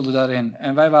die speelden daarin.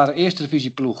 En wij waren eerste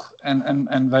divisieploeg.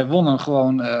 En wij wonnen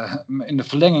gewoon in de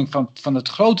verlenging van het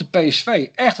grote PSV.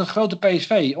 Echt het grote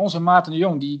PSV. Onze Maarten de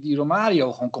Jong die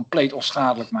Romario gewoon compleet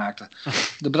onschadelijk maakte.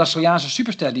 De Braziliaanse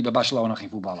superster die bij Barcelona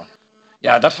ging voetballen.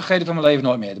 Ja, dat vergeet ik van mijn leven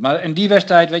nooit meer. Maar in die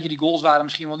wedstrijd, weet je, die goals waren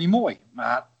misschien wel niet mooi.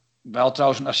 Maar wel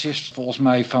trouwens een assist volgens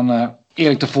mij van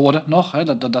Erik de Voorde nog.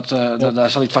 Hè? Daar zal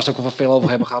hij het vast ook wel veel over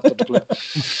hebben gehad op de club.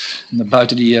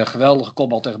 Buiten die geweldige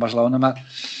kopbal tegen Barcelona. Maar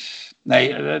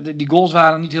nee, die goals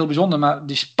waren niet heel bijzonder. Maar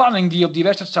die spanning die op die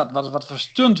wedstrijd zat. Wat voor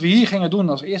stunt we hier gingen doen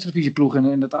als eerste divisieploeg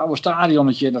in het oude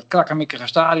stadionnetje. Dat krakkemikkige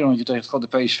stadionnetje tegen het grote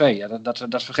PSV. Ja,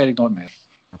 dat vergeet ik nooit meer.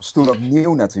 Dat was toen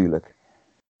opnieuw natuurlijk.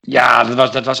 Ja,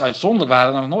 dat was uitzonderlijk. We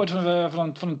hadden nog nooit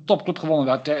van een topclub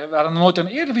gewonnen. We hadden nog nooit een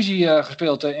Eredivisie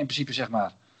gespeeld in principe, zeg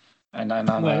maar. En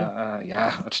dan,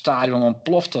 het stadion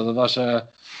ontplofte. Dat was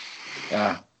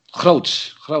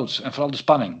groots. En vooral de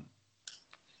spanning.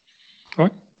 Hoi?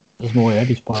 Dat is mooi, hè,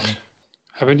 die spanning.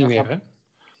 Hebben we niet meer, hè?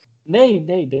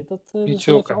 Nee, dat is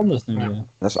even anders nu. Ja.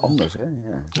 Dat is anders, hè?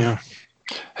 Ja.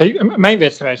 Hey, mijn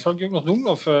wedstrijd, zal ik die ook nog doen?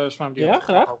 Of slaan die op?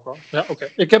 Graag. Ja, oké.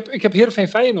 Ik heb Heerenveen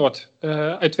Feyenoord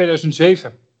uit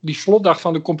 2007. Die slotdag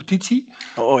van de competitie.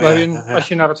 Waarin, als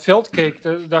je naar het veld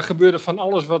keek, daar gebeurde van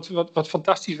alles wat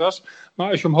fantastisch was.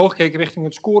 Maar als je omhoog keek richting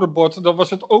het scorebord, dan was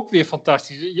het ook weer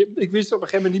fantastisch. Ik wist op een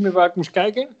gegeven moment niet meer waar ik moest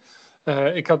kijken.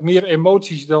 Ik had meer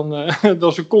emoties dan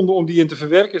seconden om die in te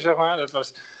verwerken, zeg maar. Dat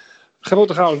was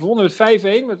grote chaos. We wonnen met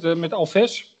 5-1 met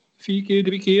Alves. 4 keer,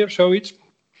 3 keer, zoiets.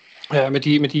 Met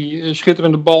die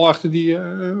schitterende bal achter die,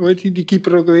 hoe heet die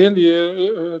keeper ook weer?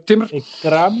 Die Timmer.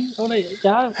 Krami? Oh nee,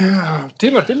 ja.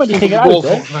 Timmer die ging eruit,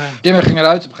 hè? Timmer ging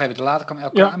eruit, op een gegeven moment later kwam El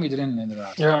Krami erin,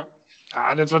 inderdaad. Ja,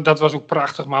 dat was ook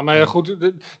prachtig. Maar ja, goed,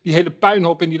 die hele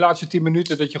puinhoop in die laatste 10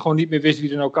 minuten, dat je gewoon niet meer wist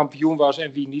wie er nou kampioen was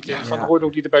en wie niet. En Van Hoorn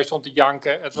ook die erbij stond te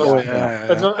janken. Het was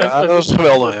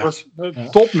geweldig. Het was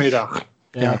een topmiddag.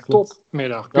 Ja,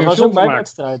 topmiddag. Dat was ook mijn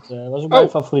wedstrijd. Dat was ook mijn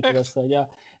favoriete wedstrijd. Ja,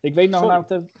 ik weet nog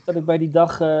namelijk dat ik bij die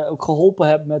dag ook geholpen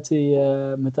heb met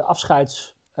de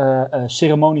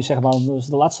afscheidsceremonie, zeg maar. Dus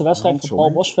de laatste wedstrijd van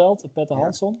Paul Bosveld en Petter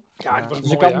Hansson. Ja, dat was dus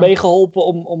mooi, ik had meegeholpen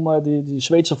om die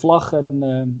Zweedse vlag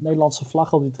en Nederlandse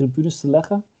vlag op die tribunes te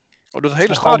leggen. Oh, dat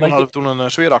hele stadion hadden we toen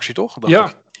een sfeeractie, toch? Klopt,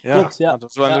 ja. Dat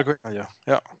is wel indrukwekkend,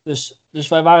 ja. Dus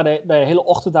wij waren de hele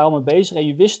ochtend daar al mee bezig. En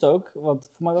je wist ook, want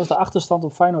voor mij was de achterstand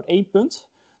op Feyenoord 1 punt.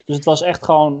 Dus het was echt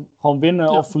gewoon winnen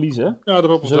of verliezen. Ja,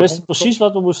 dus we wisten precies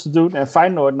wat we moesten doen. En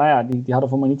Feyenoord, nou ja, die hadden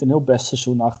voor mij niet een heel best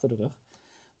seizoen achter de rug.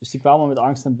 Dus die kwamen met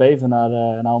angst en beven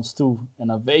naar ons toe. En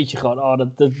dan weet je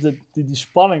gewoon, die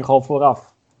spanning gewoon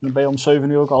vooraf. Dan ben je om 7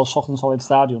 uur ook al 's ochtends al in het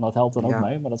stadion. Dat helpt dan ook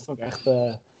mee. Maar dat vond ik echt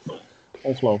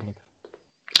ongelooflijk.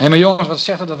 Hé, maar jongens, wat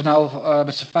zegt het dat we nou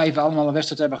met z'n 5 allemaal een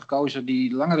wedstrijd hebben gekozen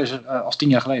die langer is als 10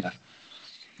 jaar geleden?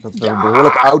 Dat we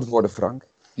behoorlijk oud worden, Frank.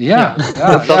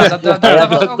 Dat was ook het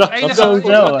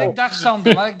enige wat ik dacht,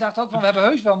 Sander. Maar ik dacht ook van, we hebben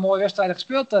heus wel mooie wedstrijden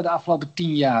gespeeld de afgelopen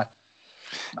 10 jaar.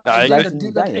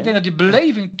 Ik denk dat die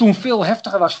beleving toen veel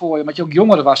heftiger was voor je, omdat je ook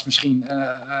jonger was misschien.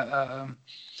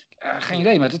 Geen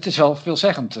idee, maar het is wel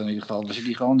veelzeggend in ieder geval. Dus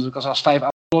die gewoon als 5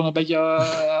 een beetje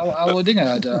oude dingen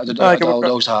uit de oude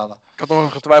doos halen. Ik had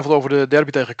nog getwijfeld over de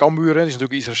derby tegen Cambuur. Die is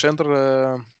natuurlijk iets recenter.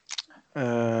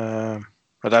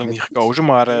 Uiteindelijk niet gekozen,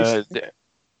 maar...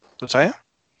 wat zei je?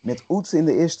 Met Oet in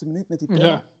de eerste minuut met die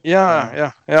pen.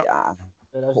 Ja.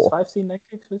 2015 denk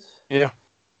ik. Dus. Ja.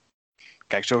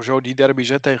 Kijk, sowieso die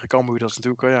derby tegen Cambuur, dat is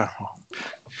natuurlijk...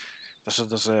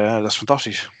 Dat is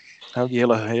fantastisch.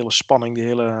 Die hele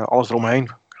spanning, alles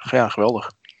eromheen. Ja,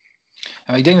 geweldig.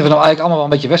 En ik denk dat we nou eigenlijk allemaal wel een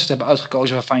beetje wedstrijd hebben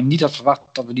uitgekozen waarvan je niet had verwacht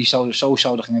dat we die zo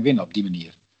zouden gingen winnen op die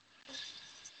manier.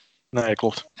 Nee,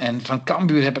 klopt. En van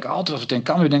Cambuur heb ik altijd, als we tegen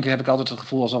Cambuur denken, heb ik altijd het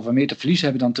gevoel alsof we meer te verliezen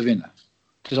hebben dan te winnen.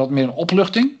 Het is altijd meer een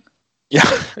opluchting. Ja.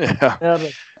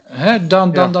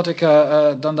 Dan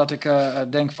dat ik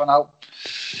denk van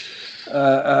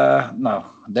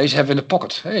deze hebben we in de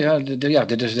pocket.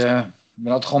 Dit is ik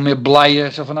ben altijd gewoon meer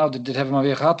blij. Zo van dit hebben we maar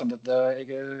weer gehad. En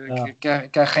ik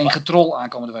krijg geen getrol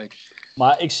aankomende week.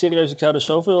 Maar ik zou er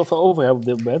zoveel voor over hebben op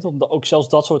dit moment. Om ook zelfs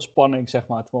dat soort spanning zeg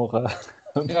maar te mogen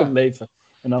leven.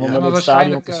 En dan om het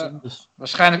stadion te zien. Dus.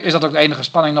 Waarschijnlijk is dat ook de enige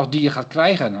spanning nog die je gaat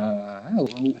krijgen.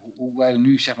 Hoe wij er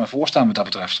nu zeg maar voor staan wat dat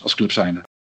betreft. Als club zijnde.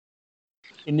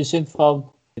 In de zin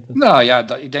van... Nou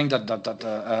ja, ik denk dat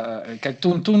kijk,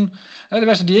 toen de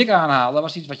wedstrijd die ik aanhaalde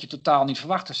was iets wat je totaal niet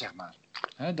verwachtte, zeg maar.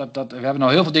 We hebben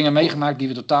nou heel veel dingen meegemaakt die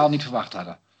we totaal niet verwacht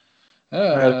hadden.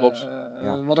 Dat klopt.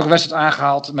 Er wordt ook een wedstrijd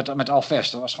aangehaald met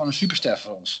Alves. Dat was gewoon een superster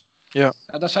voor ons. Ja.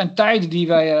 Dat zijn tijden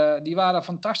die waren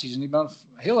fantastisch. En ik ben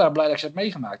heel erg blij dat ik ze heb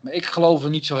meegemaakt. Maar ik geloof er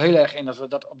niet zo heel erg in dat we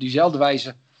dat op diezelfde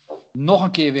wijze nog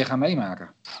een keer weer gaan meemaken.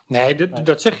 Nee,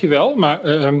 dat zeg je wel. Maar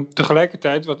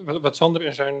tegelijkertijd, wat Sander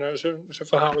in zijn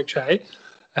verhaal ook zei.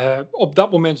 Op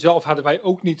dat moment zelf hadden wij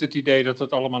ook niet het idee dat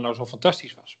het allemaal nou zo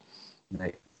fantastisch was.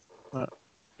 Nee.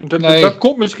 Dat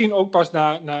komt misschien ook pas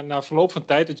na verloop van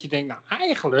tijd. Dat je denkt, nou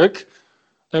eigenlijk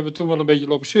hebben we toen wel een beetje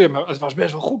lopen zeuren. Maar het was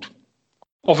best wel goed.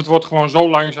 Of het wordt gewoon zo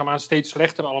langzaamaan steeds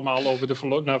slechter allemaal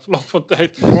na verloop van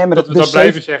tijd. Nee, maar dat we dat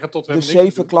blijven zeggen tot we de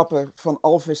 7 klappen van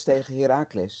Alves tegen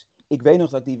Heracles. Ik weet nog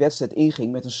dat ik die wedstrijd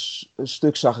inging met een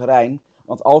stuk zagrijn.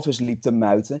 Want Alves liep te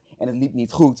muiten. En het liep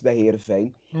niet goed bij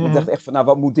Heerenveen. Ik dacht echt van,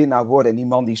 wat moet dit nou worden? En die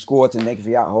man die scoort. En dan denk ik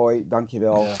van, ja, hoi,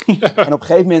 dankjewel. Ja. En op een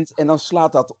gegeven moment, en dan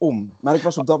slaat dat om. Maar ik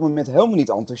was op dat moment helemaal niet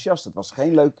enthousiast. Het was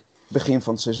geen leuk begin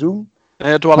van het seizoen.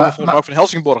 Toen hadden we ook van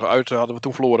Helsingborg uit, hadden we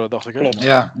toen verloren, dacht ik. Hè?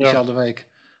 Ja, diezelfde week.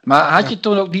 Maar had je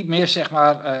toen ook niet meer, zeg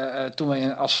maar, toen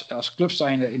we als club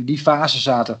zijnde in die fase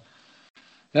zaten,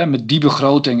 met die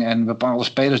begroting en bepaalde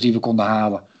spelers die we konden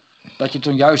halen, dat je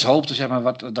toen juist hoopte, zeg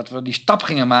maar, dat we die stap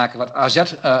gingen maken, wat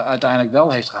AZ uiteindelijk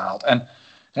wel heeft gehaald. En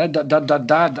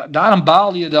daarom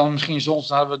baalde je dan misschien soms,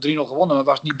 dan hadden we 3-0 gewonnen, maar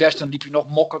was het niet best, dan liep je nog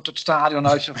mokkend het stadion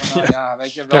uit. Zo van,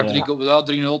 weet je, wel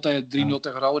 3-0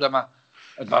 tegen Roda, maar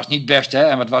het was niet best, hè.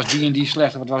 En wat was die en die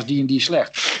slecht, en wat was die en die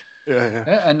slecht. Ja.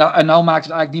 En nou maakt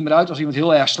het eigenlijk niet meer uit als iemand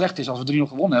heel erg slecht is. Als we 3-0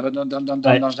 gewonnen hebben,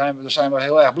 dan zijn we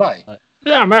heel erg blij.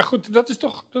 Ja, maar goed, dat is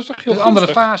toch heel goed. Een andere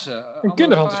fase. Een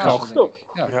kinderhand is gauw.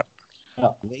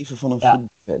 Ja. Leven van een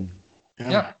voetbalfan.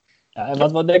 Ja,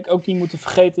 en wat denk ik ook niet moeten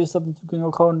vergeten is dat natuurlijk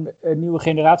ook gewoon nieuwe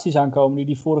generaties aankomen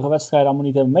die vorige wedstrijden allemaal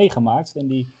niet hebben meegemaakt. En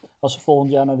die, als ze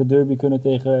volgend jaar naar de derby kunnen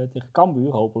tegen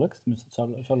Cambuur, hopelijk, tenminste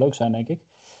dat zou leuk zijn denk ik,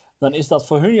 dan is dat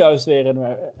voor hun juist weer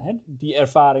die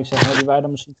ervaring, zeg maar, die wij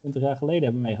dan misschien 20 jaar geleden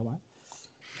hebben meegemaakt.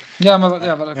 Ja,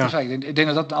 maar wat ik zei, ik denk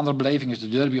dat dat een andere beleving is, de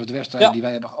derby of de wedstrijd die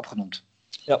wij hebben opgenoemd.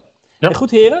 Ja. En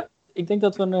goed heren, ik denk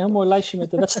dat we een heel mooi lijstje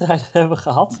met de wedstrijden hebben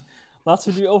gehad.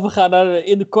 Laten we nu overgaan naar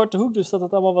in de korte hoek, dus dat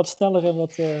het allemaal wat sneller en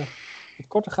wat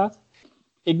korter gaat.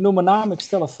 Ik noem een naam, ik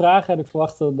stel een vraag en ik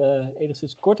verwacht een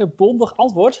enigszins kort en bondig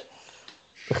antwoord.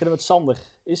 We beginnen met Sander.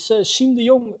 Is Siem de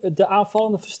Jong de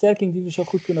aanvallende versterking die we zo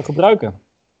goed kunnen gebruiken?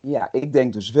 Ja, ik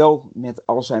denk dus wel met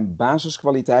al zijn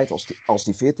basiskwaliteit, als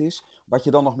die fit is. Wat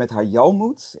je dan nog met Hayal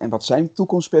moet en wat zijn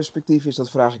toekomstperspectief is, dat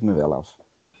vraag ik me wel af.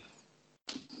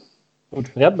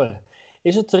 Goed, Redmer.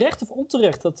 Is het terecht of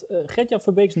onterecht dat Gert-Jan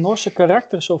Verbeek's Norse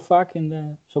karakter zo vaak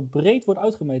zo breed wordt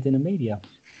uitgemeten in de media?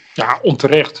 Ja,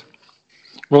 onterecht.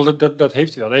 Wel, dat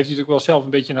heeft hij wel. Dat heeft hij natuurlijk wel zelf een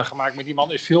beetje naar gemaakt. Maar die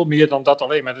man is veel meer dan dat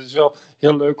alleen. Maar het is wel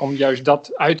heel leuk om juist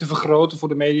dat uit te vergroten voor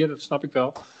de media. Dat snap ik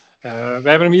wel. We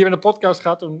hebben hem hier in de podcast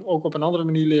gehad en ook op een andere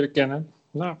manier leren kennen.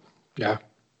 Nou, ja.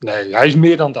 Nee, hij is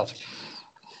meer dan dat.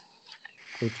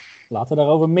 Goed, laten we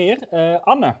daarover meer.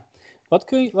 Anne,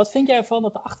 wat vind jij ervan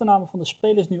dat de achternamen van de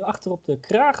spelers nu achter op de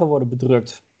kragen worden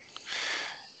bedrukt?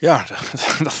 Ja,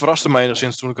 dat verraste mij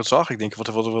enigszins toen ik het zag. Ik denk, wat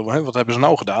hebben ze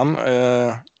nou gedaan?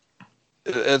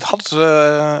 Het had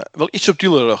wel iets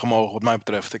subtieler gemogen wat mij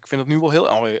betreft. Ik vind het nu wel heel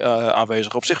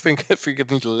aanwezig. Op zich vind ik het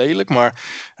niet lelijk, maar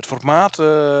het formaat,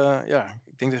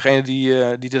 ik denk degene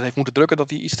die dit heeft moeten drukken, dat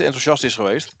hij iets te enthousiast is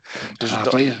geweest. Dus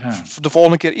de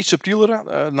volgende keer iets subtieler,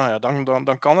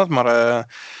 dan kan het, maar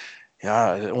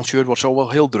ons shirt wordt zo wel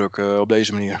heel druk op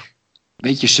deze manier.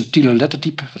 Beetje subtiele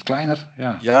lettertype, wat kleiner.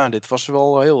 Ja, dit was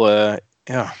wel heel,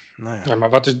 Ja, maar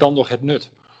wat is dan nog het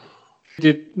nut?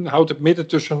 Dit houdt het midden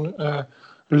tussen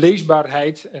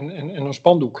leesbaarheid en een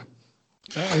spandoek.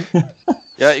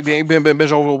 Ja, ik ben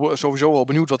sowieso wel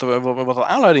benieuwd wat de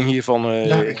aanleiding hiervan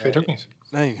is. Ik weet ook niet.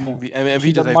 Nee, en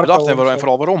wie dat heeft bedacht en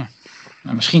vooral waarom.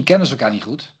 Nou, misschien kennen ze elkaar niet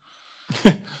goed.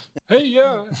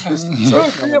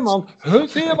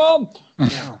 Veerman!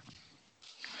 Ja.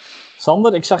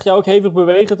 Sander, ik zag jou ook hevig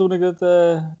bewegen toen ik het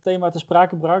thema te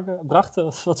sprake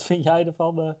bracht. Wat vind jij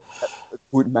ervan? Het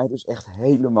boeit mij dus echt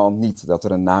helemaal niet dat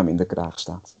er een naam in de kraag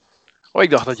staat. Oh, ik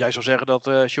dacht dat jij zou zeggen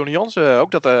dat Johnny Jansen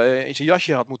ook dat in zijn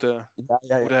jasje had moeten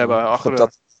hebben. Achter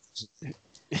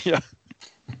Ja.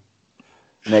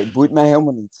 Nee, het boeit mij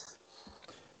helemaal niet.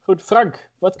 Goed,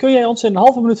 Frank, wat kun jij ons in een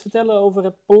halve minuut vertellen over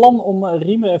het plan om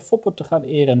Riemer en Foppert te gaan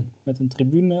eren? Met een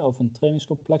tribune of een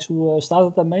trainingscomplex, hoe staat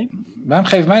het daarmee? Waarom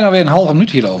geef mij nou weer een halve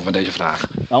minuut hierover met deze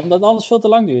vraag? Nou, omdat het anders veel te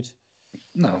lang duurt.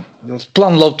 Nou, het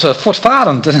plan loopt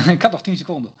voortvarend. Ik had nog 10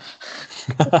 seconden.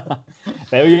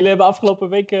 Nee, jullie hebben afgelopen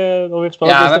week alweer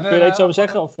gesproken, dus daar kun je iets over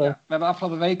zeggen? Of? We hebben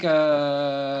afgelopen week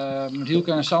met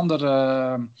Hielke en Sander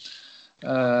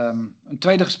een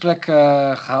tweede gesprek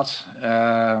gehad.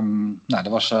 Er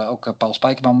was ook Paul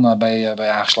Spijkerman bij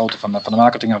aangesloten van de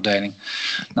marketingafdeling.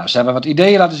 Nou, ze hebben wat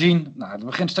ideeën laten zien. Nou, het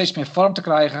begint steeds meer vorm te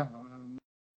krijgen.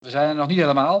 We zijn er nog niet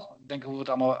helemaal. Ik denk hoe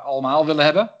we het allemaal willen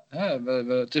hebben.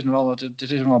 Het is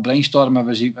nog wel brainstormen.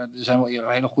 Er zijn wel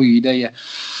hele goede ideeën.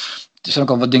 Er zijn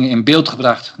ook al wat dingen in beeld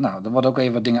gebracht. Nou, er worden ook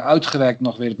even wat dingen uitgewerkt.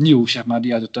 Nog weer opnieuw, zeg maar,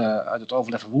 die uit het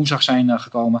overleg van woensdag zijn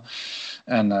gekomen.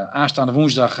 En aanstaande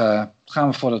woensdag gaan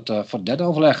we voor het derde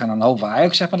overleg. En dan hopen we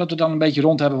eigenlijk, zeg maar, dat we dan een beetje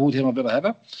rond hebben hoe we het helemaal willen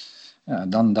hebben. Ja,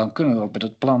 dan kunnen we ook met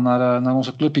het plan naar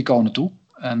onze clubiconen toe.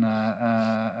 En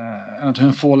het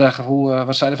hun voorleggen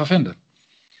wat zij ervan vinden.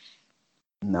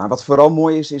 Nou, wat vooral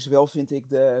mooi is wel, vind ik,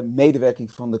 de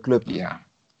medewerking van de club. Ja.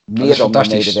 Meer dan de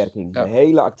medewerking. Ja. De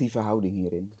hele actieve houding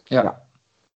hierin. Ja.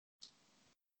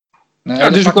 Nee,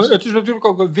 het is natuurlijk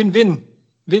ook een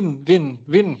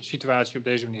win-win situatie op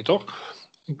deze manier, toch?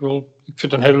 Ik vind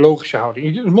het een hele logische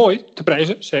houding. Het is mooi te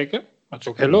prijzen, zeker. Maar het is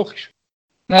ook heel logisch.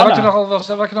 Nee, wat ik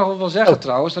nog wel wil zeggen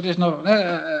trouwens, dat is nog...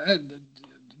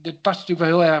 dit past natuurlijk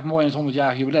wel heel erg mooi in het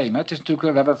 100-jarig jubileum. Hè? Het is natuurlijk,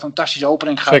 we hebben een fantastische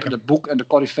opening gehad met het boek en de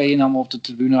coryfeeën allemaal op de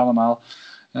tribune allemaal.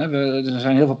 Er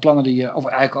zijn heel veel plannen of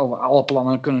eigenlijk over alle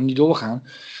plannen kunnen we niet doorgaan.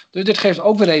 Dus dit geeft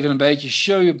ook weer even een beetje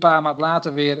show een paar maand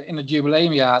later weer in het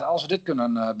jubileumjaar, als we dit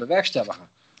kunnen bewerkstelligen.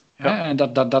 Ja. En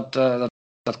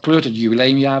dat kleurt het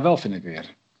jubileumjaar wel, vind ik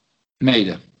weer.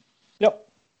 Mede. Ja,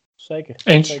 zeker.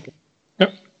 Eens. Zeker.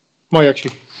 Ja, mooie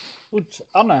actie. Goed,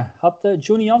 Anne, had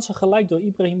Johnny Jansen gelijk door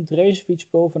Ibrahim Drezovic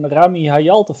boven Rami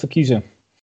Hayal te verkiezen?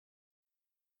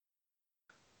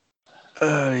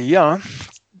 Ja.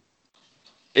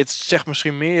 Het zegt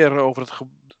misschien meer over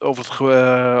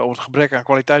het gebrek aan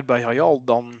kwaliteit bij Hayal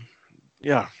dan...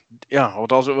 Ja,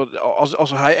 want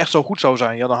als hij echt zo goed zou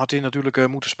zijn, dan had hij natuurlijk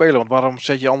moeten spelen. Want waarom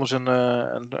zet je anders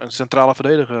een centrale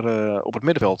verdediger op het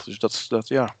middenveld? Dus dat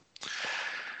ja...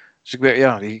 Dus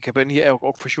ik heb er niet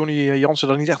ook voor Johnny Jansen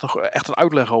daar niet echt een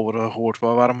uitleg over gehoord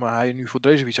waarom hij nu voor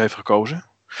Drezovic heeft gekozen.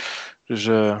 Dus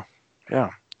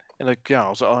ja. En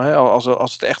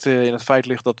als het echt in het feit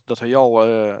ligt dat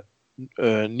Hayal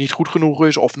niet goed genoeg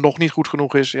is of nog niet goed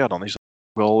genoeg is, ja, dan is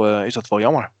dat wel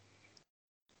jammer.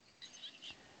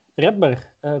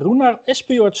 Redberg, Runar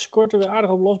Espejord scoort er weer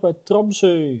aardig op los bij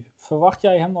Tromsø. Verwacht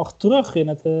jij hem nog terug in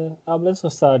het Abelensra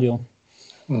stadion?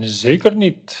 Zeker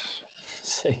niet.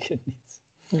 Zeker niet.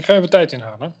 Ik ga even tijd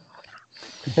inhalen.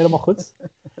 Helemaal goed.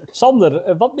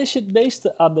 Sander, wat mis je het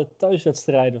meeste aan de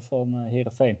thuiswedstrijden van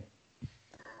Heerenveen?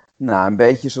 Nou, een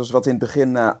beetje zoals wat in het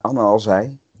begin Anne al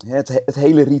zei. Het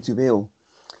hele ritueel.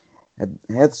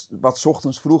 Het wat 's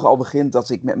ochtends vroeg al begint, dat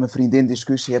ik met mijn vriendin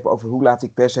discussie heb over hoe laat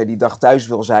ik per se die dag thuis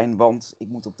wil zijn. Want ik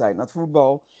moet op tijd naar het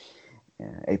voetbal.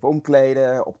 Even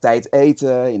omkleden, op tijd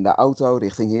eten, in de auto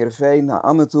richting Heerenveen, naar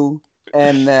Anne toe.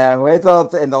 En hoe heet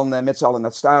dat? En dan met z'n allen naar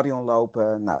het stadion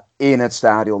lopen. Nou, in het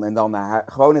stadion. En dan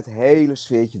gewoon het hele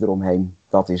sfeertje eromheen.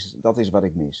 Dat is wat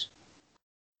ik mis.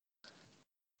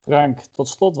 Frank, tot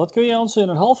slot, wat kun je ons in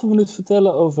een halve minuut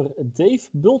vertellen over Dave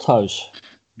Bulthuis?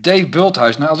 Dave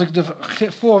Bulthuis. Nou, als ik de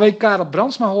vorige week Karel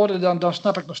Brandsma hoorde, dan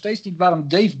snap ik nog steeds niet waarom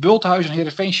Dave Bulthuis een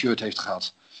Heerenveen shirt heeft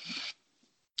gehad.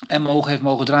 En heeft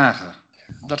mogen dragen.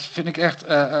 Dat vind ik echt,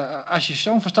 als je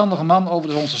zo'n verstandige man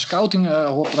over onze scouting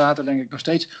hoort praten, denk ik nog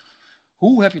steeds,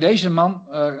 hoe heb je deze man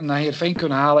naar Heerenveen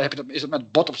kunnen halen? Is dat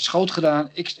met bot op het schoot gedaan?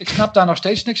 Ik snap daar nog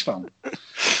steeds niks van.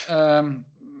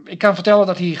 Ik kan vertellen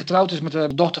dat hij getrouwd is met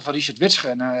de dochter van Richard Witsche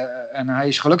en hij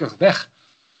is gelukkig weg.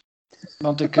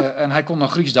 En hij kon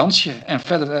nog Grieks dansje. En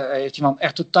verder heeft die man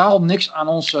echt totaal niks aan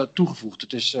ons toegevoegd.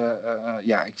 Het is,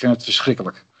 ik vind het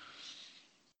verschrikkelijk.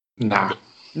 Nou.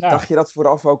 Dacht je dat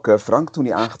vooraf ook, Frank, toen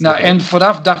hij aangetrokken en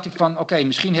vooraf dacht ik van, oké,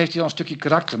 misschien heeft hij wel een stukje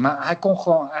karakter. Maar hij kon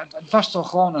gewoon, het was toch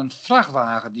gewoon een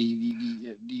vrachtwagen.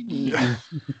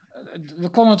 We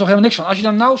konden er toch helemaal niks van. Als je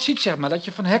dan nou ziet, zeg maar, dat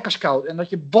je Van Hekken scout en dat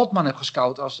je Botman hebt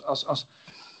gescout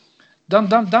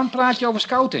dan praat je over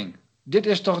scouting.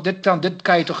 Dit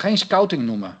kan je toch geen scouting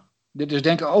noemen? Dit is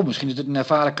denken, misschien is dit een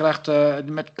ervaren kracht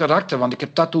met karakter, want ik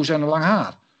heb tattoos en een lang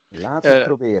haar. Laten we het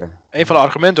proberen. Een van de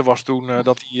argumenten was toen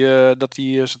dat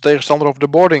hij zijn tegenstander over de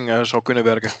boarding zou kunnen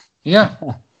werken. Ja.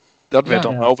 Dat werd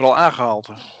dan overal aangehaald.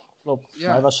 Klopt. Ja.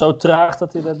 Maar hij was zo traag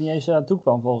dat hij er niet eens aan toe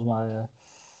kwam, volgens mij.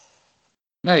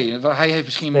 Nee, hij heeft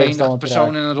misschien menig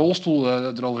persoon in een rolstoel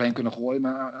eroverheen kunnen gooien,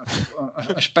 maar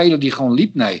een speler die gewoon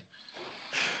liep, nee.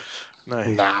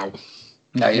 Nou...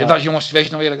 Nee, dat was, jongens, wees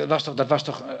nou eerlijk, dat was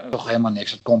toch helemaal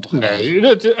niks. Dat kon toch nee,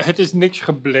 het is niks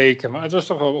gebleken, maar het was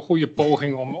toch wel een goede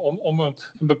poging om een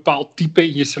bepaald type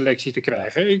in je selectie te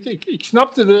krijgen. Ik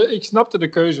snapte de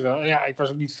keuze wel. Ja, ik was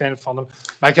ook niet fan van hem.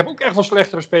 Maar ik heb ook echt wel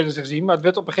slechtere spelers gezien, maar het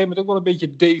werd op een gegeven moment ook wel een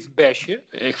beetje Dave-basje.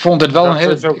 Ik vond het wel een hele...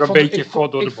 Dat is ook een beetje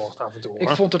kort door de bocht af en toe. Ik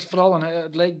vond het vooral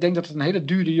ik denk dat het een hele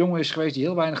dure jongen is geweest die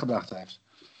heel weinig gebracht heeft.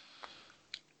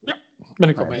 Ja, ben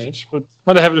ik wel mee eens. Goed.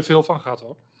 Maar daar hebben we er veel van gehad,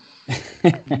 hoor.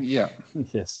 Ja.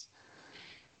 Yes.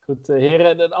 Goed,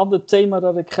 heren, een ander thema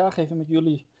dat ik graag even met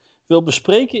jullie wil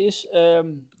bespreken is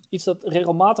iets dat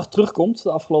regelmatig terugkomt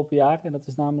de afgelopen jaren. En dat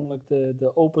is namelijk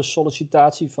de open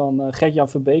sollicitatie van Gert-Jan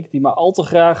Verbeek, die maar al te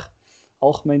graag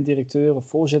algemeen directeur of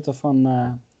voorzitter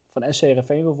van SC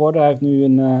Heerenveen wil worden. Hij heeft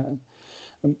nu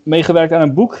meegewerkt aan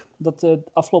een boek dat de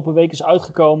afgelopen week is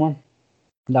uitgekomen.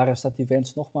 Daar staat die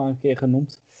wens nog maar een keer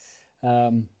genoemd.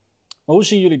 Maar hoe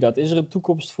zien jullie dat? Is er een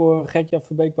toekomst voor Gert-Jan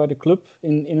Verbeek bij de club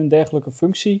in een dergelijke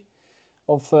functie?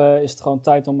 Of is het gewoon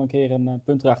tijd om een keer een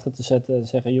punt erachter te zetten en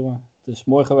zeggen, jongen, het is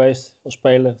mooi geweest als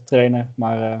speler, trainer,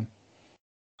 maar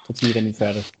tot hier en niet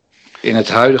verder. In het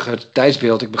huidige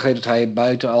tijdsbeeld, ik begreep dat hij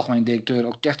buiten algemeen directeur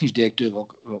ook technisch directeur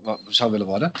zou willen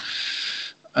worden.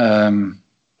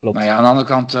 Maar ja, aan de andere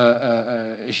kant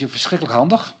is hij verschrikkelijk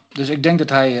handig. Dus ik denk dat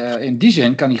hij in die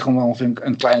zin kan hij gewoon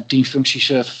een kleine teamfuncties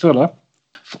vervullen.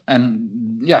 En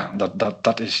ja,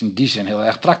 dat is in die zin heel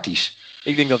erg praktisch.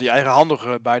 Ik denk dat hij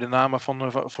eigenhandig bij de namen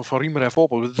van Riemer en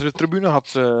Volpel de tribune had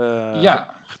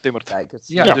getimmerd.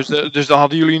 Ja. Dus dan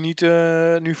hadden jullie niet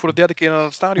nu voor de 3e keer naar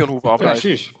het stadion hoeven afreizen.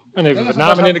 Precies. En even met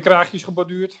namen in de kraagjes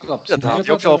geborduurd. Klopt. Dat had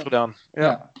hij ook zelf gedaan.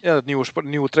 Ja, het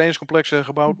nieuwe trainingscomplex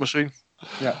gebouwd misschien.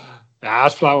 Ja,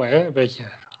 het is flauw hè, een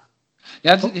beetje.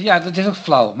 Ja, dat is ook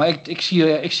flauw. Maar ik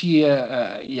zie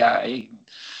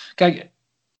kijk,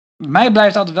 mij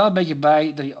blijft altijd wel een beetje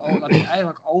bij dat hij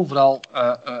eigenlijk overal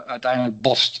uiteindelijk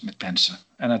botst met mensen.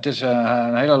 En het is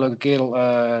een hele leuke kerel.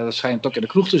 Dat schijnt ook in de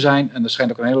kroeg te zijn. En dat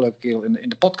schijnt ook een hele leuke kerel in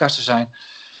de podcast te zijn.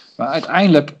 Maar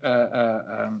uiteindelijk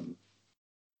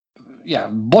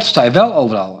botst hij wel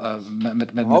overal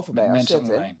met mensen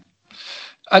omheen.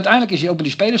 Uiteindelijk is hij ook bij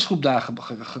die spelersgroep daar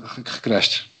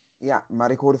gecrashed. Ja,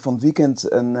 maar ik hoorde van het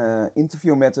weekend een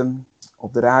interview met hem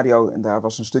op de radio. En daar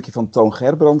was een stukje van Toon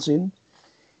Gerbrands in.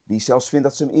 Die zelfs vindt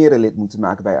dat ze hem erelid moeten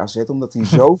maken bij AZ. Omdat hij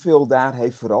zoveel daar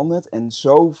heeft veranderd. En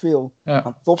zoveel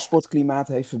aan topsportklimaat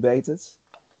heeft verbeterd.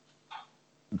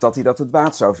 Dat hij dat het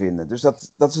waard zou vinden. Dus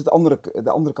dat is de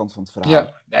andere kant van het verhaal.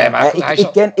 Ja, nee, maar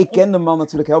ik ken de man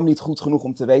natuurlijk helemaal niet goed genoeg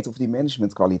om te weten of hij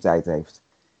managementkwaliteit heeft.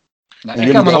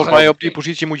 Volgens mij op die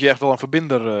positie moet je echt wel een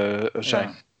verbinder zijn.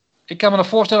 Ja. Ik kan me nog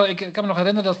voorstellen, ik kan me nog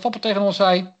herinneren dat Foppe tegen ons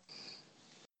zei,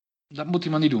 dat moet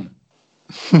hij maar niet doen.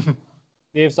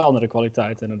 Die heeft de andere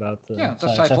kwaliteit inderdaad. Ja,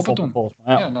 dat zei Foppe toen.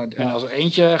 En als er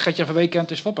eentje Gertjan Verbeek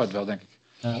kent, is Foppe het wel, denk ik.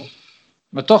 Ja.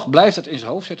 Maar toch blijft het in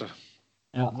zijn hoofd zitten.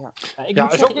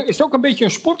 Het is ook een beetje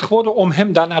een sport geworden om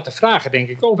hem daarna te vragen, denk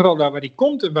ik. Overal daar waar hij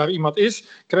komt en waar iemand is,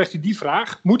 krijgt hij die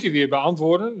vraag. Moet hij weer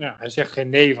beantwoorden? Ja, hij zegt geen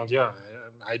nee, want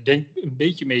hij denkt een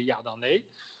beetje meer ja dan nee.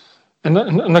 En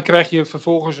dan krijg je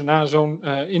vervolgens na zo'n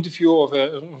interview of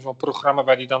zo'n programma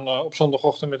waar hij dan op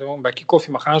zondagochtend met een bakje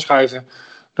koffie mag aanschuiven.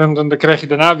 Dan krijg je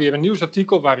daarna weer een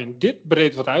nieuwsartikel waarin dit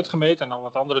breed wordt uitgemeten en dan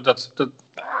wat andere, dat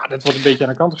wordt een beetje aan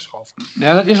de kant geschoven.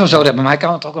 Ja, dat is wel zo, maar hij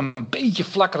kan het ook een beetje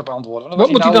vlakker beantwoorden. Wat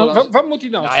moet hij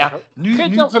dan zeggen?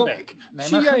 Gert-Jan Verbeek,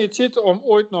 zie jij het zitten om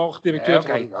ooit nog directeur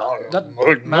te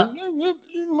worden?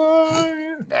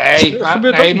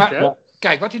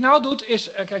 Kijk, wat hij nou doet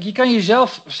is, je kan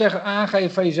jezelf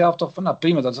aangeven van jezelf toch van, nou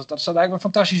prima, dat staat eigenlijk een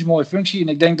fantastisch mooie functie en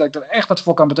ik denk dat ik er echt wat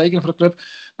voor kan betekenen voor de club.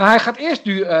 Maar hij gaat eerst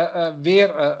nu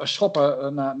weer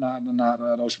schoppen naar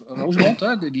Rosemond,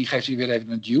 hè? Die geeft hij weer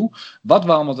even een duw. Wat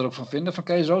we allemaal er ook van vinden van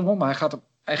Kees Rosemond, maar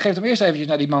hij geeft hem eerst eventjes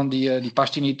naar die man, die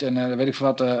past hij niet en weet ik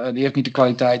veel wat, die heeft niet de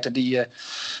kwaliteit, die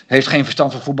heeft geen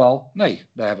verstand van voetbal. Nee,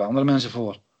 daar hebben we andere mensen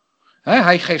voor.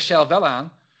 Hij geeft zelf wel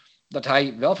aan dat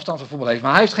hij wel verstand van voetbal heeft,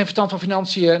 maar hij heeft geen verstand van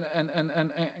financiën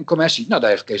en commercie. Nou, daar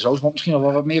heeft Kees Rosemond misschien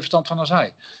wel wat meer verstand van dan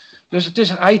hij. Dus het is,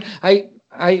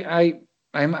 hij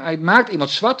maakt iemand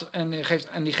zwart en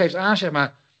die geeft aan, zeg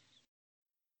maar,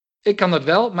 ik kan dat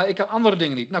wel, maar ik kan andere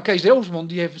dingen niet. Nou, Kees Rosemond,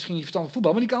 die heeft misschien niet verstand van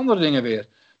voetbal, maar die kan andere dingen weer.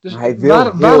 Dus hij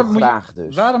wil graag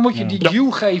dus. Waarom moet je die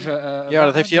duw geven?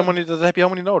 Dat heb je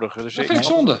helemaal niet nodig. Dus dat vind ik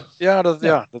zonde.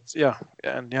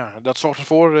 Dat zorgt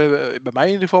ervoor, bij mij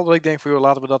in ieder geval, dat ik denk van,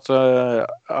 laten we dat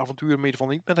avontuur in ieder geval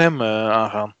niet met hem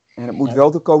aangaan. En het moet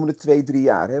wel de komende 2-3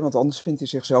 jaar, hè, want anders vindt hij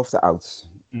zichzelf te oud.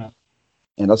 Ja.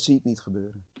 En dat zie ik niet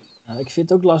gebeuren. Ja, ik vind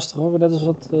het ook lastig hoor, dat is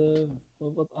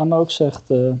wat Anne ook zegt.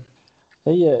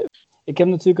 Ik heb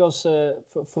natuurlijk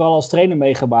vooral als trainer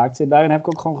meegemaakt. En daarin heb ik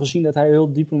ook gewoon gezien dat hij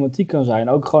heel diplomatiek kan zijn.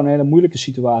 Ook gewoon in hele moeilijke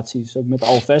situaties. Ook met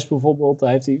Alves bijvoorbeeld. Daar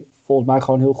heeft hij volgens mij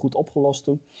gewoon heel goed opgelost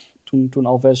toen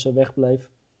Alves wegbleef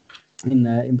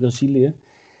in Brazilië.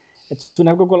 En toen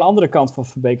heb ik ook wel een andere kant van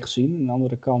Verbeek gezien. Een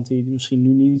andere kant die misschien nu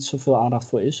niet zoveel aandacht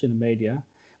voor is in de media.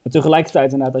 Maar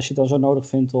tegelijkertijd inderdaad, als je het dan zo nodig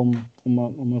vindt om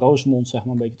een Rosemond zeg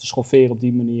maar een beetje te schofferen op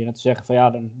die manier. En te zeggen van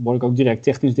dan word ik ook direct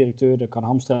technisch directeur. Dan kan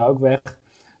Hamstra ook weg.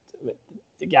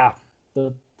 Ja,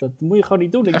 dat moet je gewoon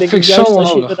niet doen. Ik denk dat juist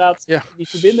als je inderdaad die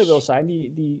verbinder wil zijn,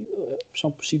 die op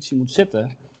zo'n positie moet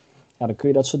zitten, dan kun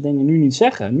je dat soort dingen nu niet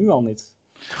zeggen. Nu al niet.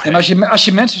 En als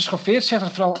je mensen schoffeert, zegt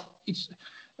het vooral iets.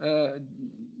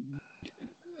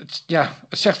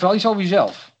 Het zegt vooral iets over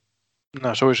jezelf.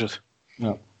 Nou, zo is het.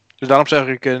 Ja. Dus daarom zeg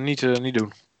ik niet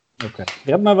doen. Oké.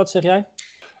 Ja, maar wat zeg jij?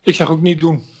 Ik zeg ook niet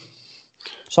doen.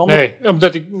 Sander? Nee,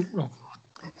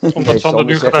 omdat Sander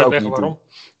nu gaat uitleggen waarom.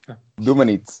 Doe maar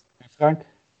niet. Frank?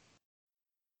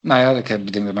 Nou ja,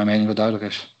 ik denk dat mijn mening wel duidelijk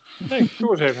is. Nee,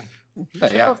 doe eens even.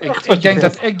 Ik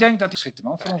denk dat hij geschikte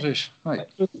man voor ons is. Nee.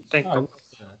 Denk ik ook.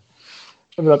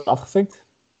 Hebben we dat afgevinkt?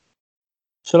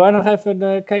 Zullen wij nog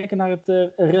even kijken naar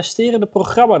het resterende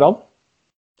programma dan?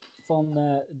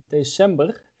 Van december.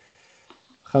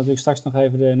 We gaan natuurlijk straks nog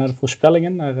even naar de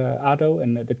voorspellingen, naar ADO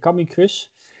en de Cammi-quiz.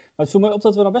 Maar het viel mij op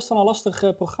dat we nog best wel een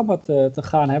lastig programma te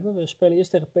gaan hebben. We spelen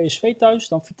eerst tegen PSV thuis,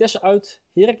 dan Vitesse uit,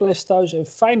 Heracles thuis en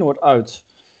Feyenoord uit.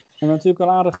 We hebben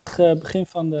natuurlijk een aardig begin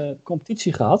van de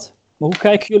competitie gehad. Maar hoe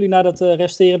kijken jullie naar dat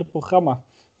resterende programma?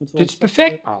 Dit is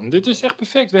perfect, man. Dit is echt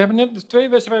perfect. We hebben net de 2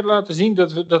 wedstrijden laten zien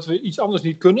dat we iets anders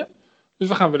niet kunnen. Dus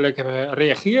we gaan weer lekker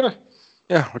reageren.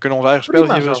 Ja, we kunnen ons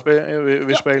eigen spelletje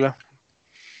weer spelen.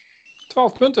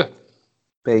 12 punten.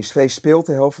 PSV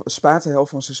spaart de helft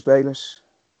van zijn spelers.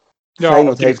 Ja,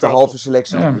 Feyenoord heeft de halve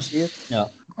selectie geblesseerd. Ja.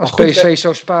 Als PSV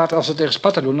zo spaart als ze tegen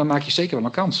Sparta doen, dan maak je zeker wel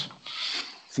een kans.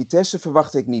 Vitesse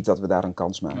verwacht ik niet dat we daar een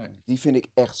kans maken. Nee. Die vind ik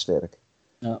echt sterk.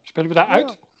 Ja. Spelen we daar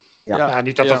uit? Ja.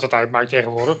 Niet dat het uitmaakt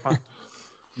tegenwoordig. Maar...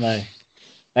 Nee,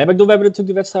 maar ik bedoel, we hebben natuurlijk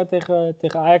de wedstrijd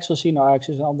tegen Ajax gezien. Nou, Ajax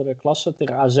is een andere klasse,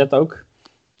 tegen AZ ook.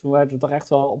 Toen werden we toch echt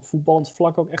wel op voetballend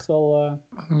vlak ook echt wel...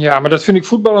 Ja, maar dat vind ik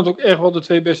voetballend ook echt wel de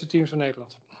 2 beste teams van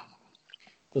Nederland.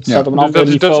 Dat staat op een ander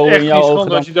niveau. Dat is echt niet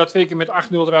schande. Als je daar 2 keer met 8-0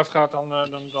 eraf gaat,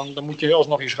 dan moet je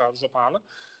alsnog je schouders ophalen.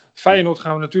 Feyenoord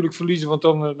gaan we natuurlijk verliezen, want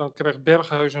dan krijgt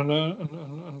Berghuis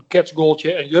een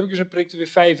catchgoaltje en Jurgensen prikt er weer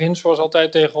 5 in, zoals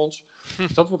altijd tegen ons.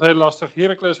 Dus dat wordt heel lastig.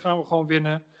 Heracles gaan we gewoon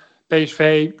winnen.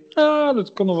 PSV,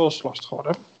 dat kan nog wel eens lastig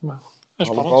worden. Maar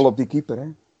allemaal op die keeper, hè?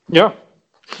 Ja.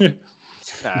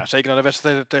 Ja, zeker na de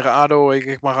wedstrijd tegen ADO.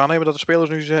 Ik mag aannemen dat de spelers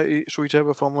nu zoiets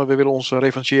hebben van we willen ons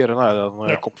revancheren. Nou,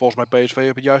 dan komt volgens mij PSV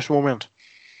op het juiste moment.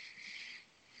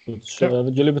 Dus,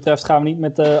 wat jullie betreft gaan we niet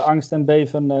met angst en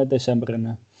beven december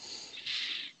in.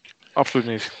 Absoluut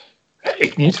niet.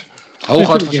 Ik niet.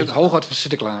 Hooguit van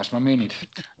Sinterklaas, maar meer niet.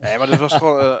 Nee, maar dat was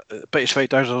gewoon PSV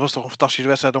thuis. Dat was toch een fantastische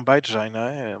wedstrijd om bij te zijn.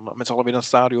 Hè? Met z'n allen weer naar het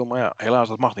stadion. Maar ja, helaas,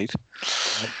 dat mag niet.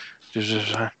 Dus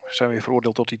we zijn weer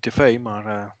veroordeeld tot die tv.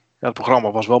 Maar het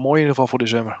programma was wel mooi in ieder geval voor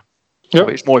december. Ja.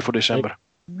 Is mooi voor december.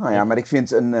 Nou ja, maar ik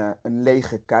vind een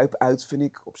lege Kuip uit vind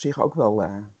ik op zich ook wel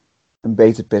een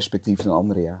beter perspectief dan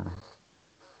andere jaren.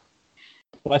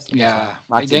 Ja,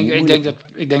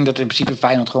 ik denk dat in principe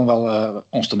Feyenoord gewoon wel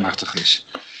ons te machtig is.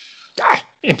 Ja,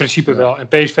 in principe wel. En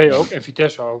PSV ook. En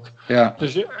Vitesse ook. Ja.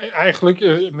 Dus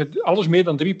eigenlijk met alles meer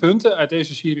dan 3 punten uit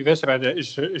deze serie wedstrijden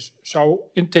zou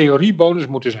in theorie bonus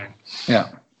moeten zijn.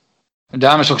 Ja. En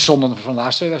daarom is het ook zonde van de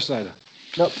laatste 2 wedstrijden.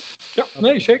 Ja,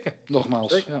 nee, zeker.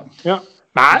 Nogmaals. Zeker. Ja.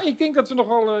 Maar ik denk dat we nog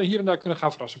wel hier en daar kunnen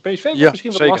gaan verrassen. PSV wordt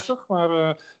misschien wat lastig,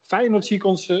 maar Feyenoord zie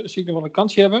ik nog wel een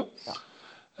kansje hebben.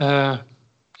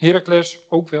 Heracles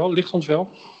ook wel, ligt ons wel.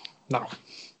 Nou.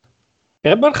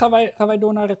 Herbert, gaan wij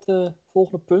door naar het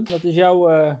volgende punt. Dat is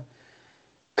jouw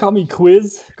Kami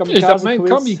quiz. Is dat mijn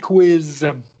Kami quiz?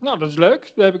 Nou, dat is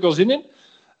leuk. Daar heb ik wel zin in.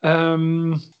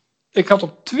 Ik had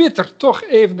op Twitter toch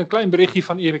even een klein berichtje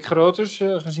van Erik Groters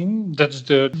gezien. Dat is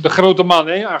de grote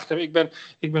man achter.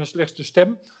 Ik ben slechts de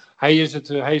stem. Hij is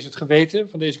het geweten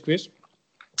van deze quiz.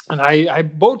 En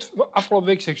hij bood afgelopen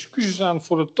week zijn excuses aan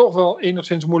voor de toch wel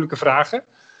enigszins moeilijke vragen.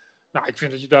 Nou, ik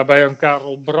vind dat je daarbij een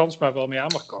Karel Brandsma wel mee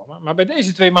aan mag komen. Maar bij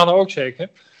deze 2 mannen ook zeker.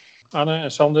 Anne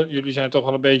en Sander, jullie zijn toch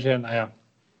wel een beetje,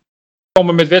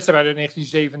 komen met wedstrijden in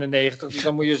 1997. Dus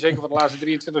dan moet je zeker van de laatste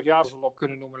 23 jaar wel op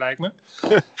kunnen noemen, lijkt me.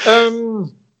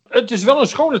 Het is wel een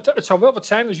schone het zou wel wat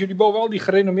zijn als jullie boven al die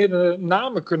gerenommeerde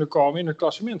namen kunnen komen in het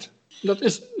klassement. Dat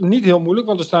is niet heel moeilijk,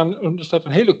 want er staat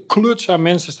een hele kluts aan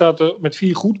mensen staat er met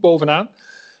 4 goed bovenaan.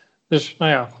 Dus,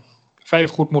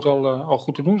 5 goed moet al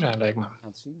goed te doen zijn, lijkt me.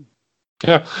 Laat zien.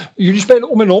 Ja, jullie spelen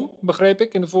om en om, begreep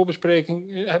ik, in de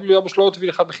voorbespreking. Hebben jullie al besloten wie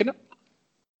er gaat beginnen?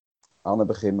 Anne,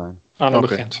 begin maar. Anne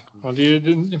begint. Want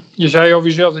je zei over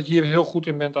jezelf dat je hier heel goed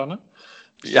in bent, Anne.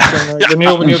 Ja. Ik ben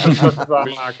heel benieuwd of we dat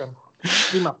waarmaken.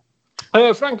 Prima.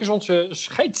 Frank is onze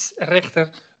scheidsrechter.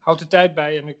 Houdt de tijd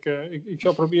bij en ik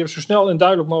zal proberen zo snel en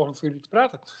duidelijk mogelijk voor jullie te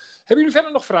praten. Hebben jullie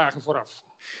verder nog vragen vooraf?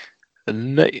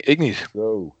 Nee, ik niet.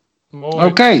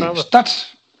 Oké,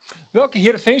 start. Welke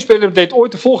Heerenveen-speler deed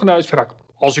ooit de volgende uitspraak?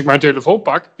 Als ik mijn telefoon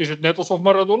pak, is het net alsof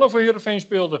Maradona voor Heerenveen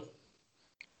speelde.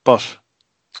 Pas.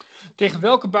 Tegen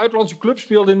welke buitenlandse club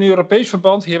speelde in Europees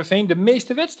verband Heerenveen de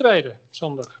meeste wedstrijden,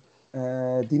 Sander?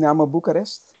 Dynamo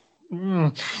Boekarest.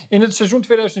 In het seizoen 2016-2017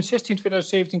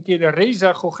 keerde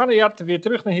Reza Goganejad weer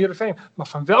terug naar Heerenveen. Maar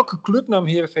van welke club nam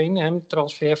Heerenveen hem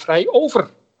transfervrij over,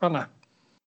 Anna?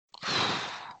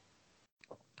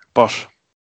 Pas.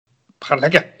 Gaat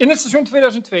lekker. In het seizoen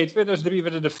 2002-2003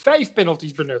 werden er 5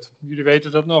 penalties benut. Jullie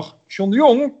weten dat nog. John de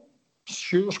Jong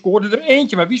scoorde er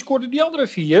eentje, maar wie scoorde die andere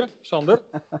 4, Sander? 2002-2003?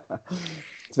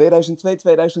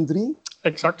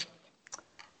 Exact.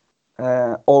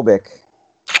 Olbeck.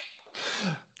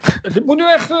 Dit moet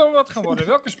nu echt wat gaan worden.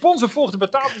 Welke sponsor volgde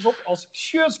Batavus op als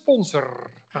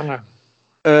shirtsponsor? Anna.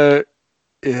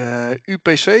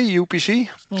 UPC?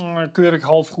 Keurig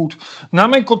half goed. Na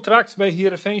mijn contract bij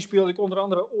Heerenveen speelde ik onder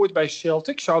andere ooit bij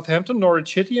Celtic, Southampton, Norwich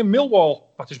City en Millwall.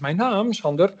 Wat is mijn naam,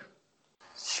 Sander?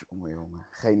 Jongen,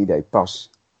 geen idee. Pas.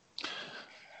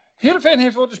 Heerenveen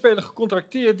heeft ooit een speler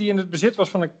gecontracteerd die in het bezit was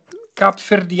van een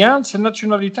Kaapverdiaanse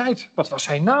nationaliteit. Wat was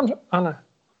zijn naam, Anne?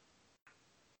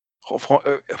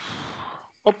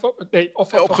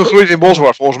 Opgegroeid in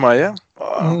Boswart, volgens mij, hè?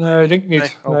 Nee, denk ik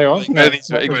niet. Nee hoor. Ik weet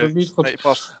het niet. Nee,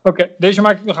 pas. Oké, deze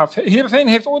maak ik nog af. Heerenveen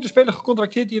heeft ooit een speler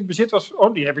gecontracteerd die in het bezit was...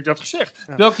 Oh, die heb ik dat gezegd.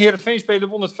 Ja. Welke Heerenveen-speler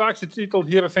won het vaakste titel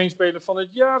Heerenveen-speler van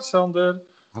het jaar, Sander?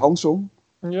 Hansom?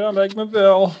 Ja, lijkt me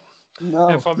wel.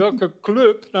 Nou. En van welke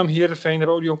club nam Heerenveen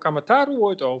Rodion Kamataru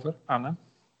ooit over, Anne?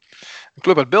 Een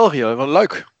club uit België, wel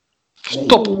leuk.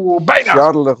 Stop,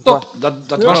 bijna. Stop.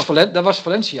 Dat was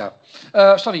Valencia.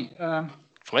 Sorry.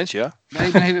 Valencia? Nee,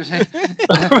 ik ben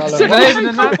even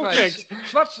de naam kwijt.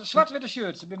 Zwart-witte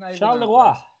shirt.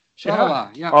 Charleroi. Charleroi,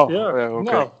 ja. Oké.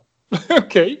 Nou,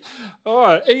 oké.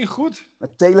 Oh, 1 goed.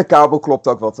 Het telekabel klopt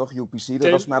ook wel, toch, UPC?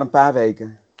 Dat was maar een paar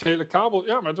weken. Telekabel,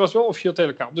 ja, maar het was wel officieel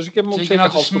telekabel. Dus ik heb hem op zeker nou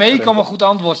te smeken om een goed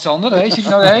antwoord, Sander. Hey, zie je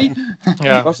nou heen?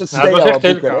 Ja, was het was echt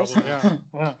telekabel.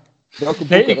 Ja.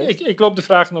 Nee, ik loop de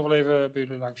vraag nog wel even bij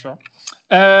jullie langs.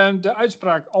 De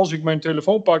uitspraak, als ik mijn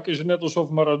telefoon pak, is het net alsof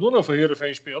Maradona voor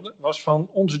Heerenveen speelde, was van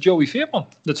onze Joey Veerman.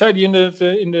 Dat zei hij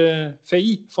in de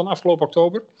VI van afgelopen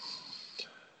oktober.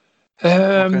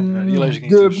 Die lees ik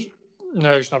niet. Dus.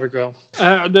 Nee, snap ik wel.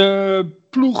 De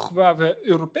ploeg waar we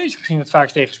Europees gezien het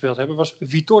vaakst tegen gespeeld hebben, was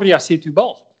Vitória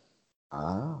Setúbal.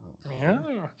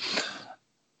 Ja.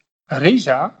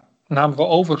 Reza namen we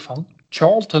over van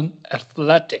Charlton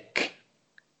Athletic.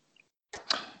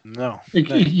 Nou, ik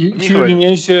zie jullie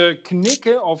niet eens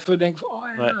knikken of denken van,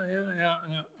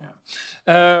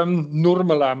 ja.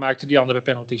 Normala maakte die andere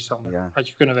penalties, Sander. Ja. Had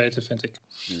je kunnen weten, vind ik.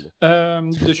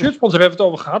 De shirtsponsor hebben we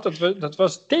het over gehad. Dat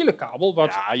was Telekabel.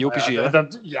 Wat, ja, UPC,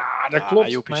 dat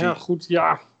klopt. UPC. Maar ja, goed,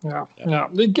 ja.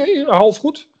 Half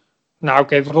goed. Nou,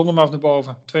 oké, we ronden hem af naar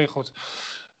boven. 2 goed.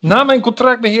 Na mijn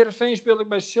contract bij Heerenveen speelde ik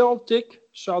bij Celtic,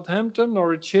 Southampton,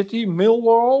 Norwich City,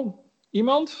 Millwall.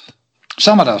 Iemand?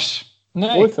 Samaras. Nee.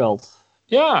 Hooiveld.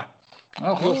 Ja.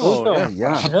 Oh, goed.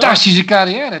 Ja. Fantastische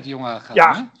carrière heeft die jongen gehad.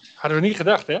 Ja, hadden we niet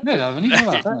gedacht, hè? Nee, dat hadden we niet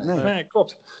gedacht. Nee,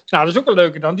 klopt. Nou, dat is ook een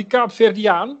leuke dan. Die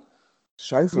Kaapverdiaan.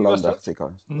 Zuiverland, dacht ik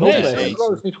al. Nee,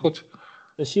 Zuiverland is niet goed.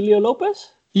 Cilio Lopez?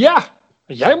 Ja.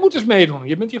 Jij moet eens meedoen.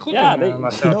 Je bent hier goed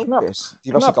in. Lopez.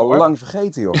 Die was ik al lang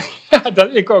vergeten, joh. Ja,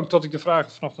 ik ook, tot ik de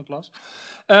vragen vanochtend las.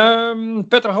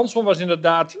 Peter Hansson was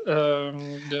inderdaad...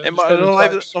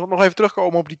 nog even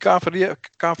terugkomen op die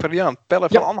Kaapverdiaan. Pelle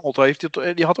van Anholt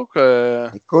die had ook...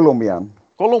 Colombiaan.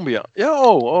 Colombia. Ja,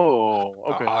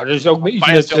 oké. Ah, er is ook iets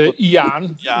met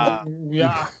Iaan.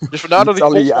 Ja. Dus vandaar dat ik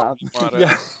opstap.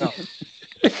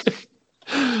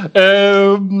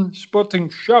 Maar,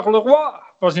 Sporting Charleroi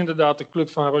was inderdaad de club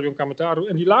van Rodion Kamataru.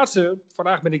 En die laatste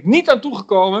vraag ben ik niet aan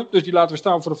toegekomen. Dus die laten we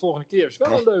staan voor de volgende keer. Is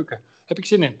wel een leuke. Heb ik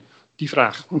zin in, die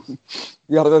vraag.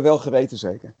 Die hadden we wel geweten,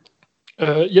 zeker.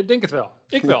 Je denkt het wel.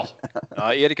 Ik wel.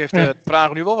 Nou, Erik heeft de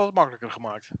vragen nu wel wat makkelijker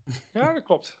gemaakt. Ja, dat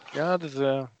klopt. Ja, dat...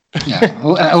 Ja.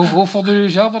 Hoe vonden jullie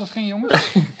zelf dat het ging,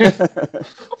 jongens?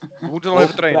 We moeten nog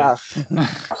even trainen.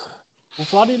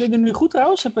 Hoeveel hadden jullie er nu goed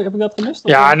trouwens? Heb ik dat gemist?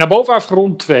 Ja, naar boven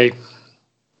afgerond 2.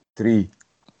 3.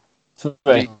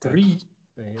 3?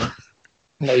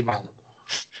 Nee, man.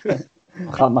 We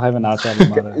gaan het nog even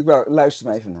natellen. Maar, luister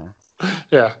me even na.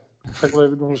 Ja, ga ik wel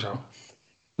even doen zo.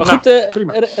 Maar goed,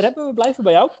 Reppen, we blijven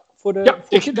bij jou.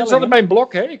 Dit is altijd mijn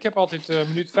blok. Hè? Ik heb altijd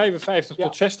minuut 55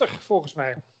 tot 60 volgens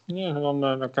mij. Ja,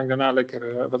 dan kan ik daarna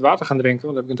lekker wat water gaan drinken,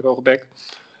 want dan heb ik een droge bek.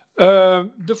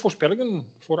 De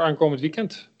voorspellingen voor aankomend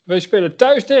weekend. Wij spelen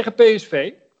thuis tegen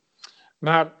PSV.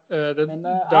 Maar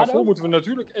daarvoor moeten we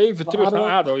natuurlijk even terug naar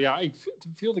ADO. Ja,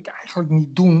 dat wilde ik eigenlijk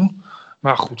niet doen.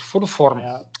 Maar goed, voor de vorm.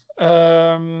 Ja.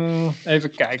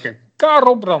 Even kijken.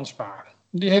 Karel Brandsma.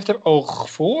 Die heeft er oog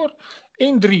voor. 1-3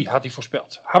 had hij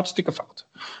voorspeld. Hartstikke fout.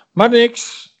 Maar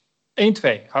niks. 1-2,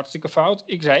 hartstikke fout.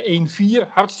 Ik zei 1-4,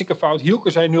 hartstikke fout. Hielke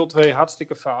zei 0-2,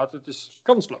 hartstikke fout. Het is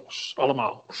kansloos,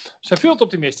 allemaal. Ze zijn veel te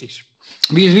optimistisch.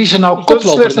 Wie is er nou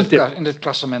koploper in dit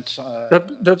klassement?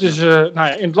 Dat is,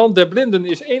 in het land der blinden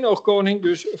is 1 oog koning.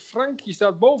 Dus Frankie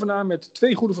staat bovenaan met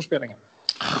 2 goede voorspellingen.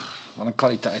 Wat een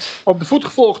kwaliteit. Op de voet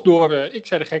gevolgd door, ik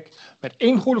zei de gek, met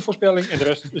 1 goede voorspelling. En de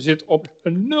rest zit op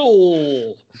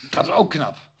 0. Dat is ook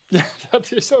knap. Ja,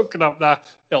 dat is ook knap na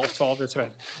 11, 12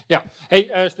 wedstrijden. Ja,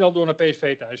 snel door naar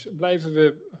PSV thuis. Blijven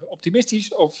we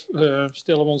optimistisch of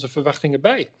stellen we onze verwachtingen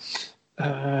bij?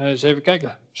 Eens even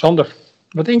kijken. Sander,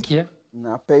 wat denk je?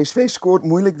 Nou, PSV scoort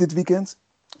moeilijk dit weekend.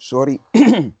 Sorry. 1-1.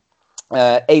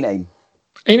 1-1.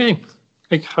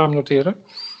 Ik ga hem noteren.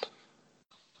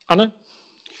 Anne?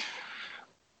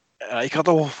 Ik had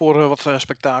al voor wat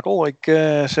spektakel. Ik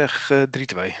zeg 3-2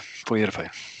 voor Heerenveen.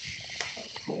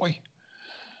 Mooi.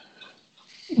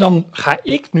 Dan ga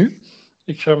ik nu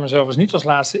Ik ga mezelf eens niet als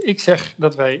laatste. Ik zeg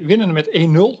dat wij winnen met 1-0.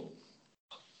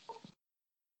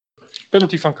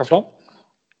 Penalty van Kavlan.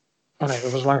 Oh nee,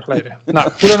 dat was lang geleden.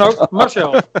 Nou, hoe dan ook.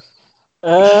 Marcel. 3-3.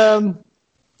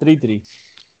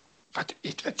 Wat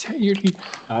zijn jullie?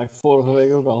 Ja, vorige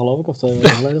week ook al, geloof ik, of 2 weken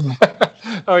geleden.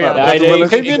 Oh ja,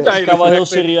 ik kan wel heel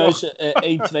serieus 1-2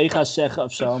 gaan zeggen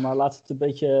of zo, maar laat het een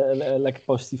beetje lekker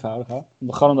positief houden. Gaan.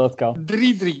 Gewoon omdat het kan.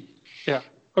 3-3. Ja,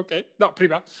 oké. Nou,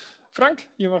 prima. Frank,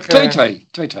 je mag 2-2.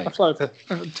 afsluiten. 2-2.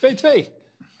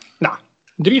 Nou,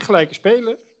 3 gelijke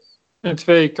spelen en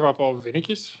 2 knappe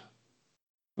overwinnetjes.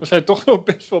 We zijn toch nog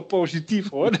best wel positief,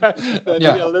 hoor. Die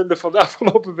ellende van de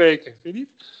afgelopen weken, vind je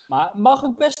niet? Maar mag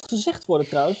ook best gezegd worden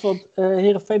trouwens, want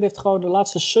Heerenveen heeft gewoon de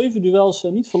laatste 7 duels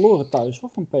niet verloren thuis, hoor,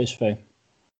 van PSV.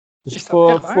 Dus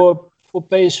voor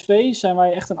PSV zijn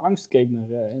wij echt een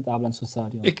angstgegner in het Abelensra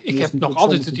Stadion. Ik heb nog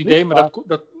altijd het idee, maar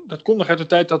dat komt nog uit de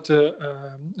tijd dat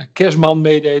Kersman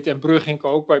meedeed en Bruggink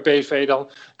ook bij PSV dan,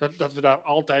 dat we daar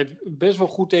altijd best wel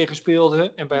goed tegen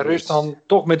speelden en bij rust dan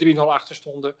toch met 3-0 achter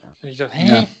stonden. En je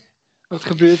dacht, wat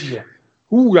gebeurt hier?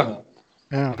 Hoe dan?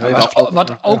 Ja,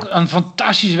 wat ook een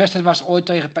fantastische wedstrijd was ooit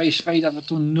tegen PSV, dat we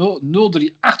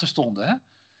toen 0-3 achter stonden, hè?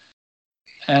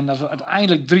 En dat we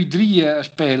uiteindelijk 3-3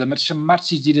 spelen met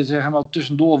Samardzic die er helemaal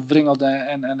tussendoor wringelde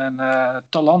en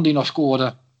Talan die nog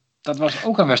scoorde. Dat was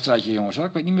ook een wedstrijdje, jongens, hoor.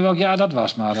 Ik weet niet meer welk jaar dat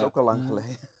was. Maar, dat is ook al lang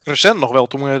geleden. Recent nog wel,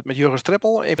 toen met Jurgen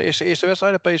Streppel. Eerste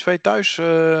wedstrijd, PSV thuis.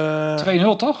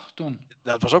 2-0 toch, toen?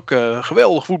 Dat was ook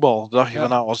geweldig voetbal. Dan dacht je van,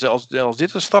 nou, als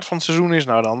dit de start van het seizoen is,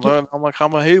 nou dan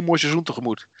gaan we een heel mooi seizoen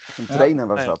tegemoet. Een trainer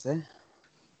was dat, hè?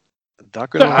 Daar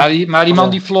kunnen maar die man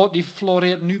die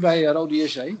floreert nu bij Rode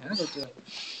JC.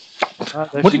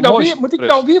 Moet ik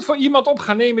nou weer voor iemand op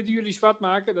gaan nemen die jullie zwart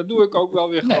maken? Dat doe ik ook wel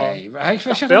weer gewoon. Nee, hij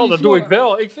zegt dat doe ik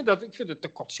wel. Ik vind het te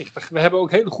kortzichtig. We hebben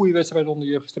ook hele goede wedstrijden onder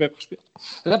Jurgen Streppel gespeeld.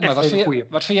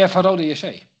 Wat vind jij van Rode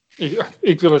JC?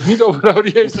 Ik wil het niet over Rode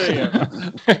JC hebben.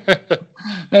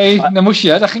 Nee, dan moest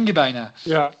je, daar ging je bijna.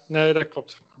 Ja, nee, dat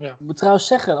klopt. Ja. Ik moet trouwens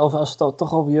zeggen, als we het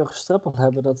toch over Jurgen Streppel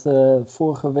hebben, dat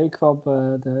vorige week kwam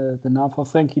de naam van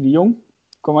Frenkie de Jong.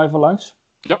 Kom even langs.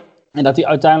 Ja. En dat hij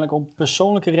uiteindelijk om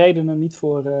persoonlijke redenen niet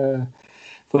voor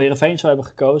Heerenveen zou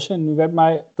hebben gekozen. En nu werd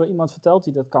mij door iemand verteld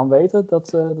die dat kan weten, dat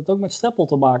dat ook met Streppel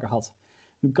te maken had.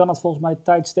 Nu kan het volgens mij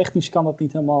tijdstechnisch kan dat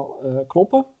niet helemaal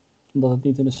kloppen, omdat het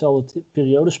niet in dezelfde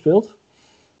periode speelt.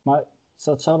 Maar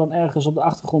dat zou dan ergens op de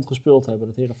achtergrond gespeeld hebben.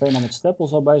 Dat Heerenveen dan met Streppel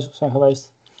zou bezig zijn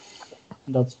geweest.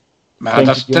 En dat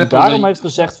daarom heeft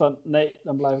gezegd van, nee,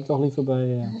 dan blijf ik toch liever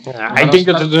bij... ik denk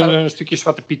dat het een stukje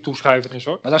Zwarte Piet toeschuiven is,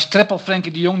 hoor. Maar dat is Streppel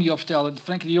Frenkie de Jong die opstelde.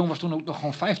 Frenkie de Jong was toen ook nog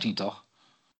gewoon 15, toch?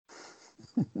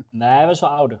 Nee, hij was wel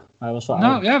ouder.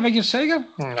 Nou, ja, weet je het zeker?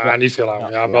 Nou, niet veel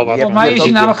ouder. Ja, wel wat. Volgens mij heeft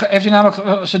hij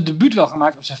namelijk zijn debuut wel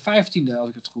gemaakt op zijn 15e, als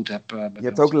ik het goed heb. Je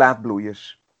hebt ook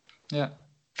laatbloeiers. Ja.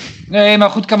 Nee, maar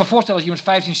goed, ik kan me voorstellen als iemand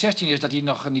 15, 16 is, dat hij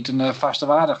nog niet een vaste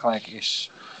waarde gelijk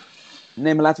is.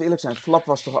 Nee, maar laten we eerlijk zijn. Flap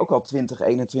was toch ook al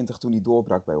 2021 toen hij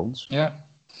doorbrak bij ons? Ja.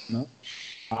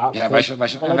 Wij zijn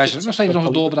nog steeds nog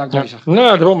een doorbraak bezig.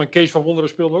 Nou, daarom. En Kees van Wonderen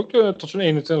speelde ook tot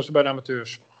zijn 21ste bij de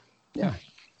amateurs. Ja.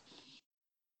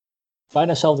 Bijna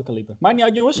hetzelfde kaliber. Maakt niet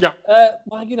uit, jongens. Ja.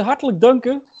 Mag ik jullie hartelijk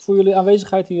danken voor jullie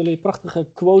aanwezigheid en jullie prachtige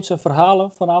quotes en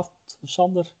verhalen vanavond.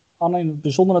 Sander, Anne in het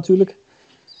bijzonder natuurlijk.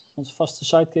 Onze vaste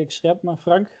sidekick Scherp, maar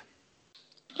Frank.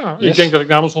 Ja, ik denk dat ik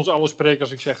namens ons allen spreek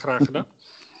als ik zeg graag gedaan.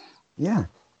 Ja.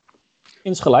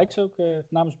 Insgelijks ook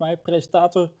namens mij,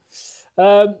 presentator.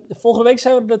 Volgende week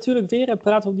zijn we er natuurlijk weer en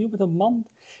praten we opnieuw met een man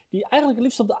die eigenlijk het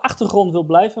liefst op de achtergrond wil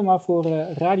blijven, maar voor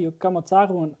Radio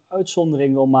Kamataru een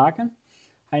uitzondering wil maken.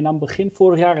 Hij nam begin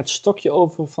vorig jaar het stokje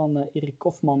over van Erik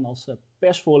Kofman als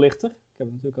persvoorlichter. Ik heb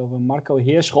het natuurlijk over Marco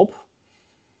Heerschop.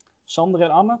 Sander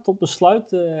en Anne, tot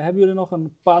besluit. Hebben jullie nog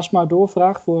een paas maar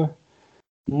doorvraag voor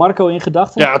Marco in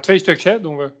gedachten? Ja, 2 stuks, hè,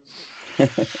 doen we.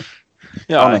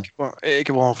 Ja, ik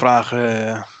heb wel een vraag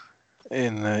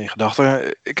in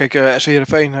gedachten. Kijk, SC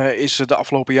Heerenveen is de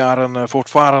afgelopen jaren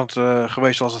voortvarend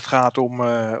geweest als het gaat om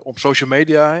social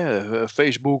media.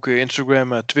 Facebook,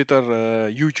 Instagram, Twitter,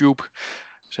 YouTube.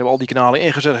 Ze hebben al die kanalen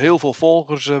ingezet, heel veel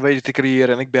volgers weten te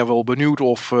creëren. En ik ben wel benieuwd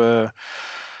of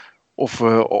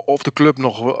de club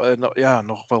nog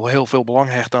wel heel veel belang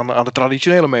hecht aan de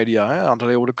traditionele media. Hè? Aan de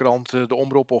Leeuwardenkrant, de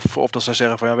Omroep. Of dat zij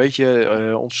zeggen van, ja, weet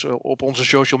je, op onze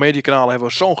social media kanalen hebben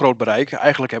we zo'n groot bereik.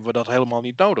 Eigenlijk hebben we dat helemaal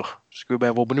niet nodig. Dus ik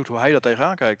ben wel benieuwd hoe hij daar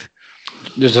tegenaan kijkt.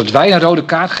 Dus dat wij een rode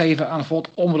kaart geven aan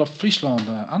bijvoorbeeld Omroep Friesland,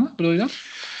 Anne, bedoel je dat?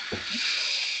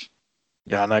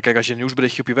 Ja, nou kijk, als je een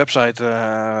nieuwsberichtje op je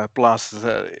website plaatst,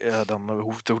 dan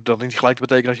hoeft dat niet gelijk te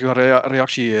betekenen dat je een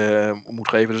reactie moet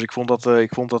geven. Dus ik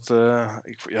vond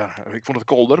het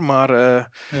kolder, maar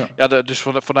dus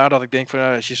vandaar dat ik denk van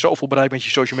als je zoveel bereik met je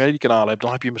social media kanalen hebt,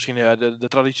 dan heb je misschien de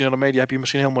traditionele media heb je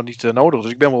misschien helemaal niet nodig.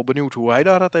 Dus ik ben wel benieuwd hoe hij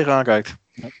daar tegenaan kijkt.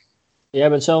 Ja. Jij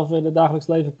bent zelf in het dagelijks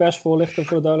leven persvoorlichter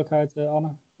voor de duidelijkheid,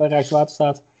 Anne, bij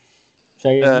Rijkswaterstaat. Als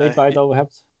jij weet waar je het over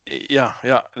hebt.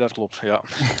 Ja, dat klopt, ja.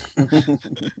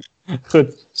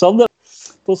 Goed. Sander,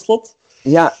 tot slot.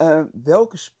 Ja,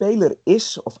 welke speler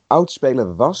is of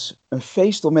oudspeler was een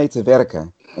feest om mee te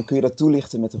werken? En kun je dat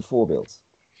toelichten met een voorbeeld?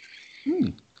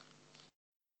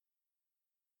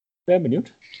 Ben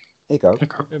benieuwd. Ik ook.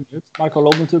 Ben benieuwd. Marco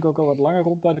loopt natuurlijk ook al wat langer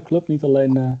rond bij de club. Niet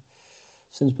alleen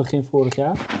sinds begin vorig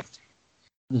jaar.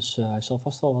 Dus hij zal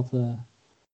vast wel wat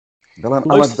wel een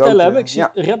leuks te vertellen hebben. Ik zie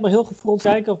Red me heel gefront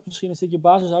kijken. Of misschien is dit je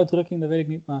basisuitdrukking, dat weet ik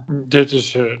niet. Maar... Dit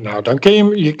is, dan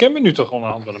ken je kent me nu toch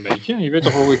onderhand wel een beetje. Je weet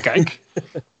toch wel hoe ik kijk.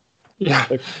 Ja.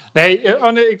 Nee,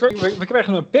 we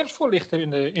krijgen een persvoorlichter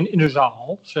in de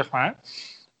zaal, zeg maar.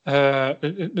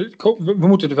 We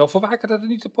moeten er wel voor waken dat het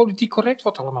niet te politiek correct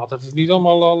wordt allemaal. Dat het niet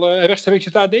allemaal al rechtstreeks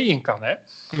het AD in kan, hè?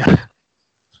 Ja.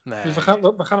 Nee. Dus we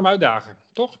gaan hem uitdagen,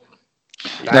 toch?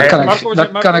 Daar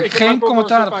kan ik geen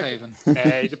commentaar op geven.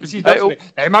 Nee, precies.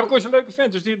 Nee, Marco is een leuke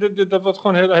vent, dus dat wordt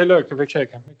gewoon heel, heel leuk. Dat weet ik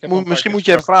zeker. Misschien moet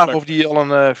je even vragen of hij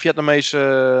al een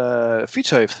Vietnamese fiets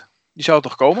heeft. Die zou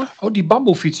toch komen? Oh, die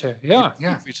bamboefietsen. Ja.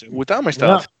 Fietsen, hoe het daarmee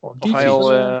staat. Ja.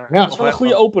 Dat is wel een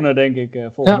goede opener, denk ik,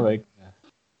 volgende week.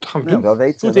 Dat gaan we doen. Dat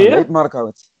weet Marco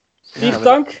het. Vier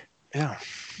dank. Ja.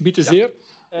 Bieten zeer.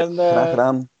 En, graag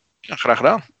gedaan. Ja, graag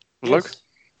gedaan. Was leuk.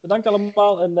 Bedankt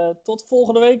allemaal en tot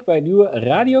volgende week bij een nieuwe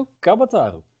Radio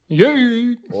Kabataru.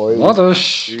 Jee! Hoi.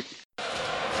 Ladders.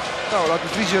 Nou, laat de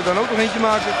Vries er dan ook nog eentje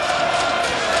maken.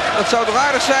 Dat zou toch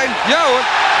aardig zijn? Ja hoor.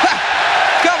 Ha!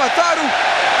 Kamataru.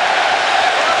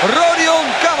 Rodion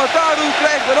Kamataru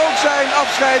krijgt dan ook zijn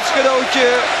afscheidscadeautje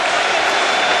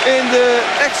in de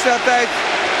extra tijd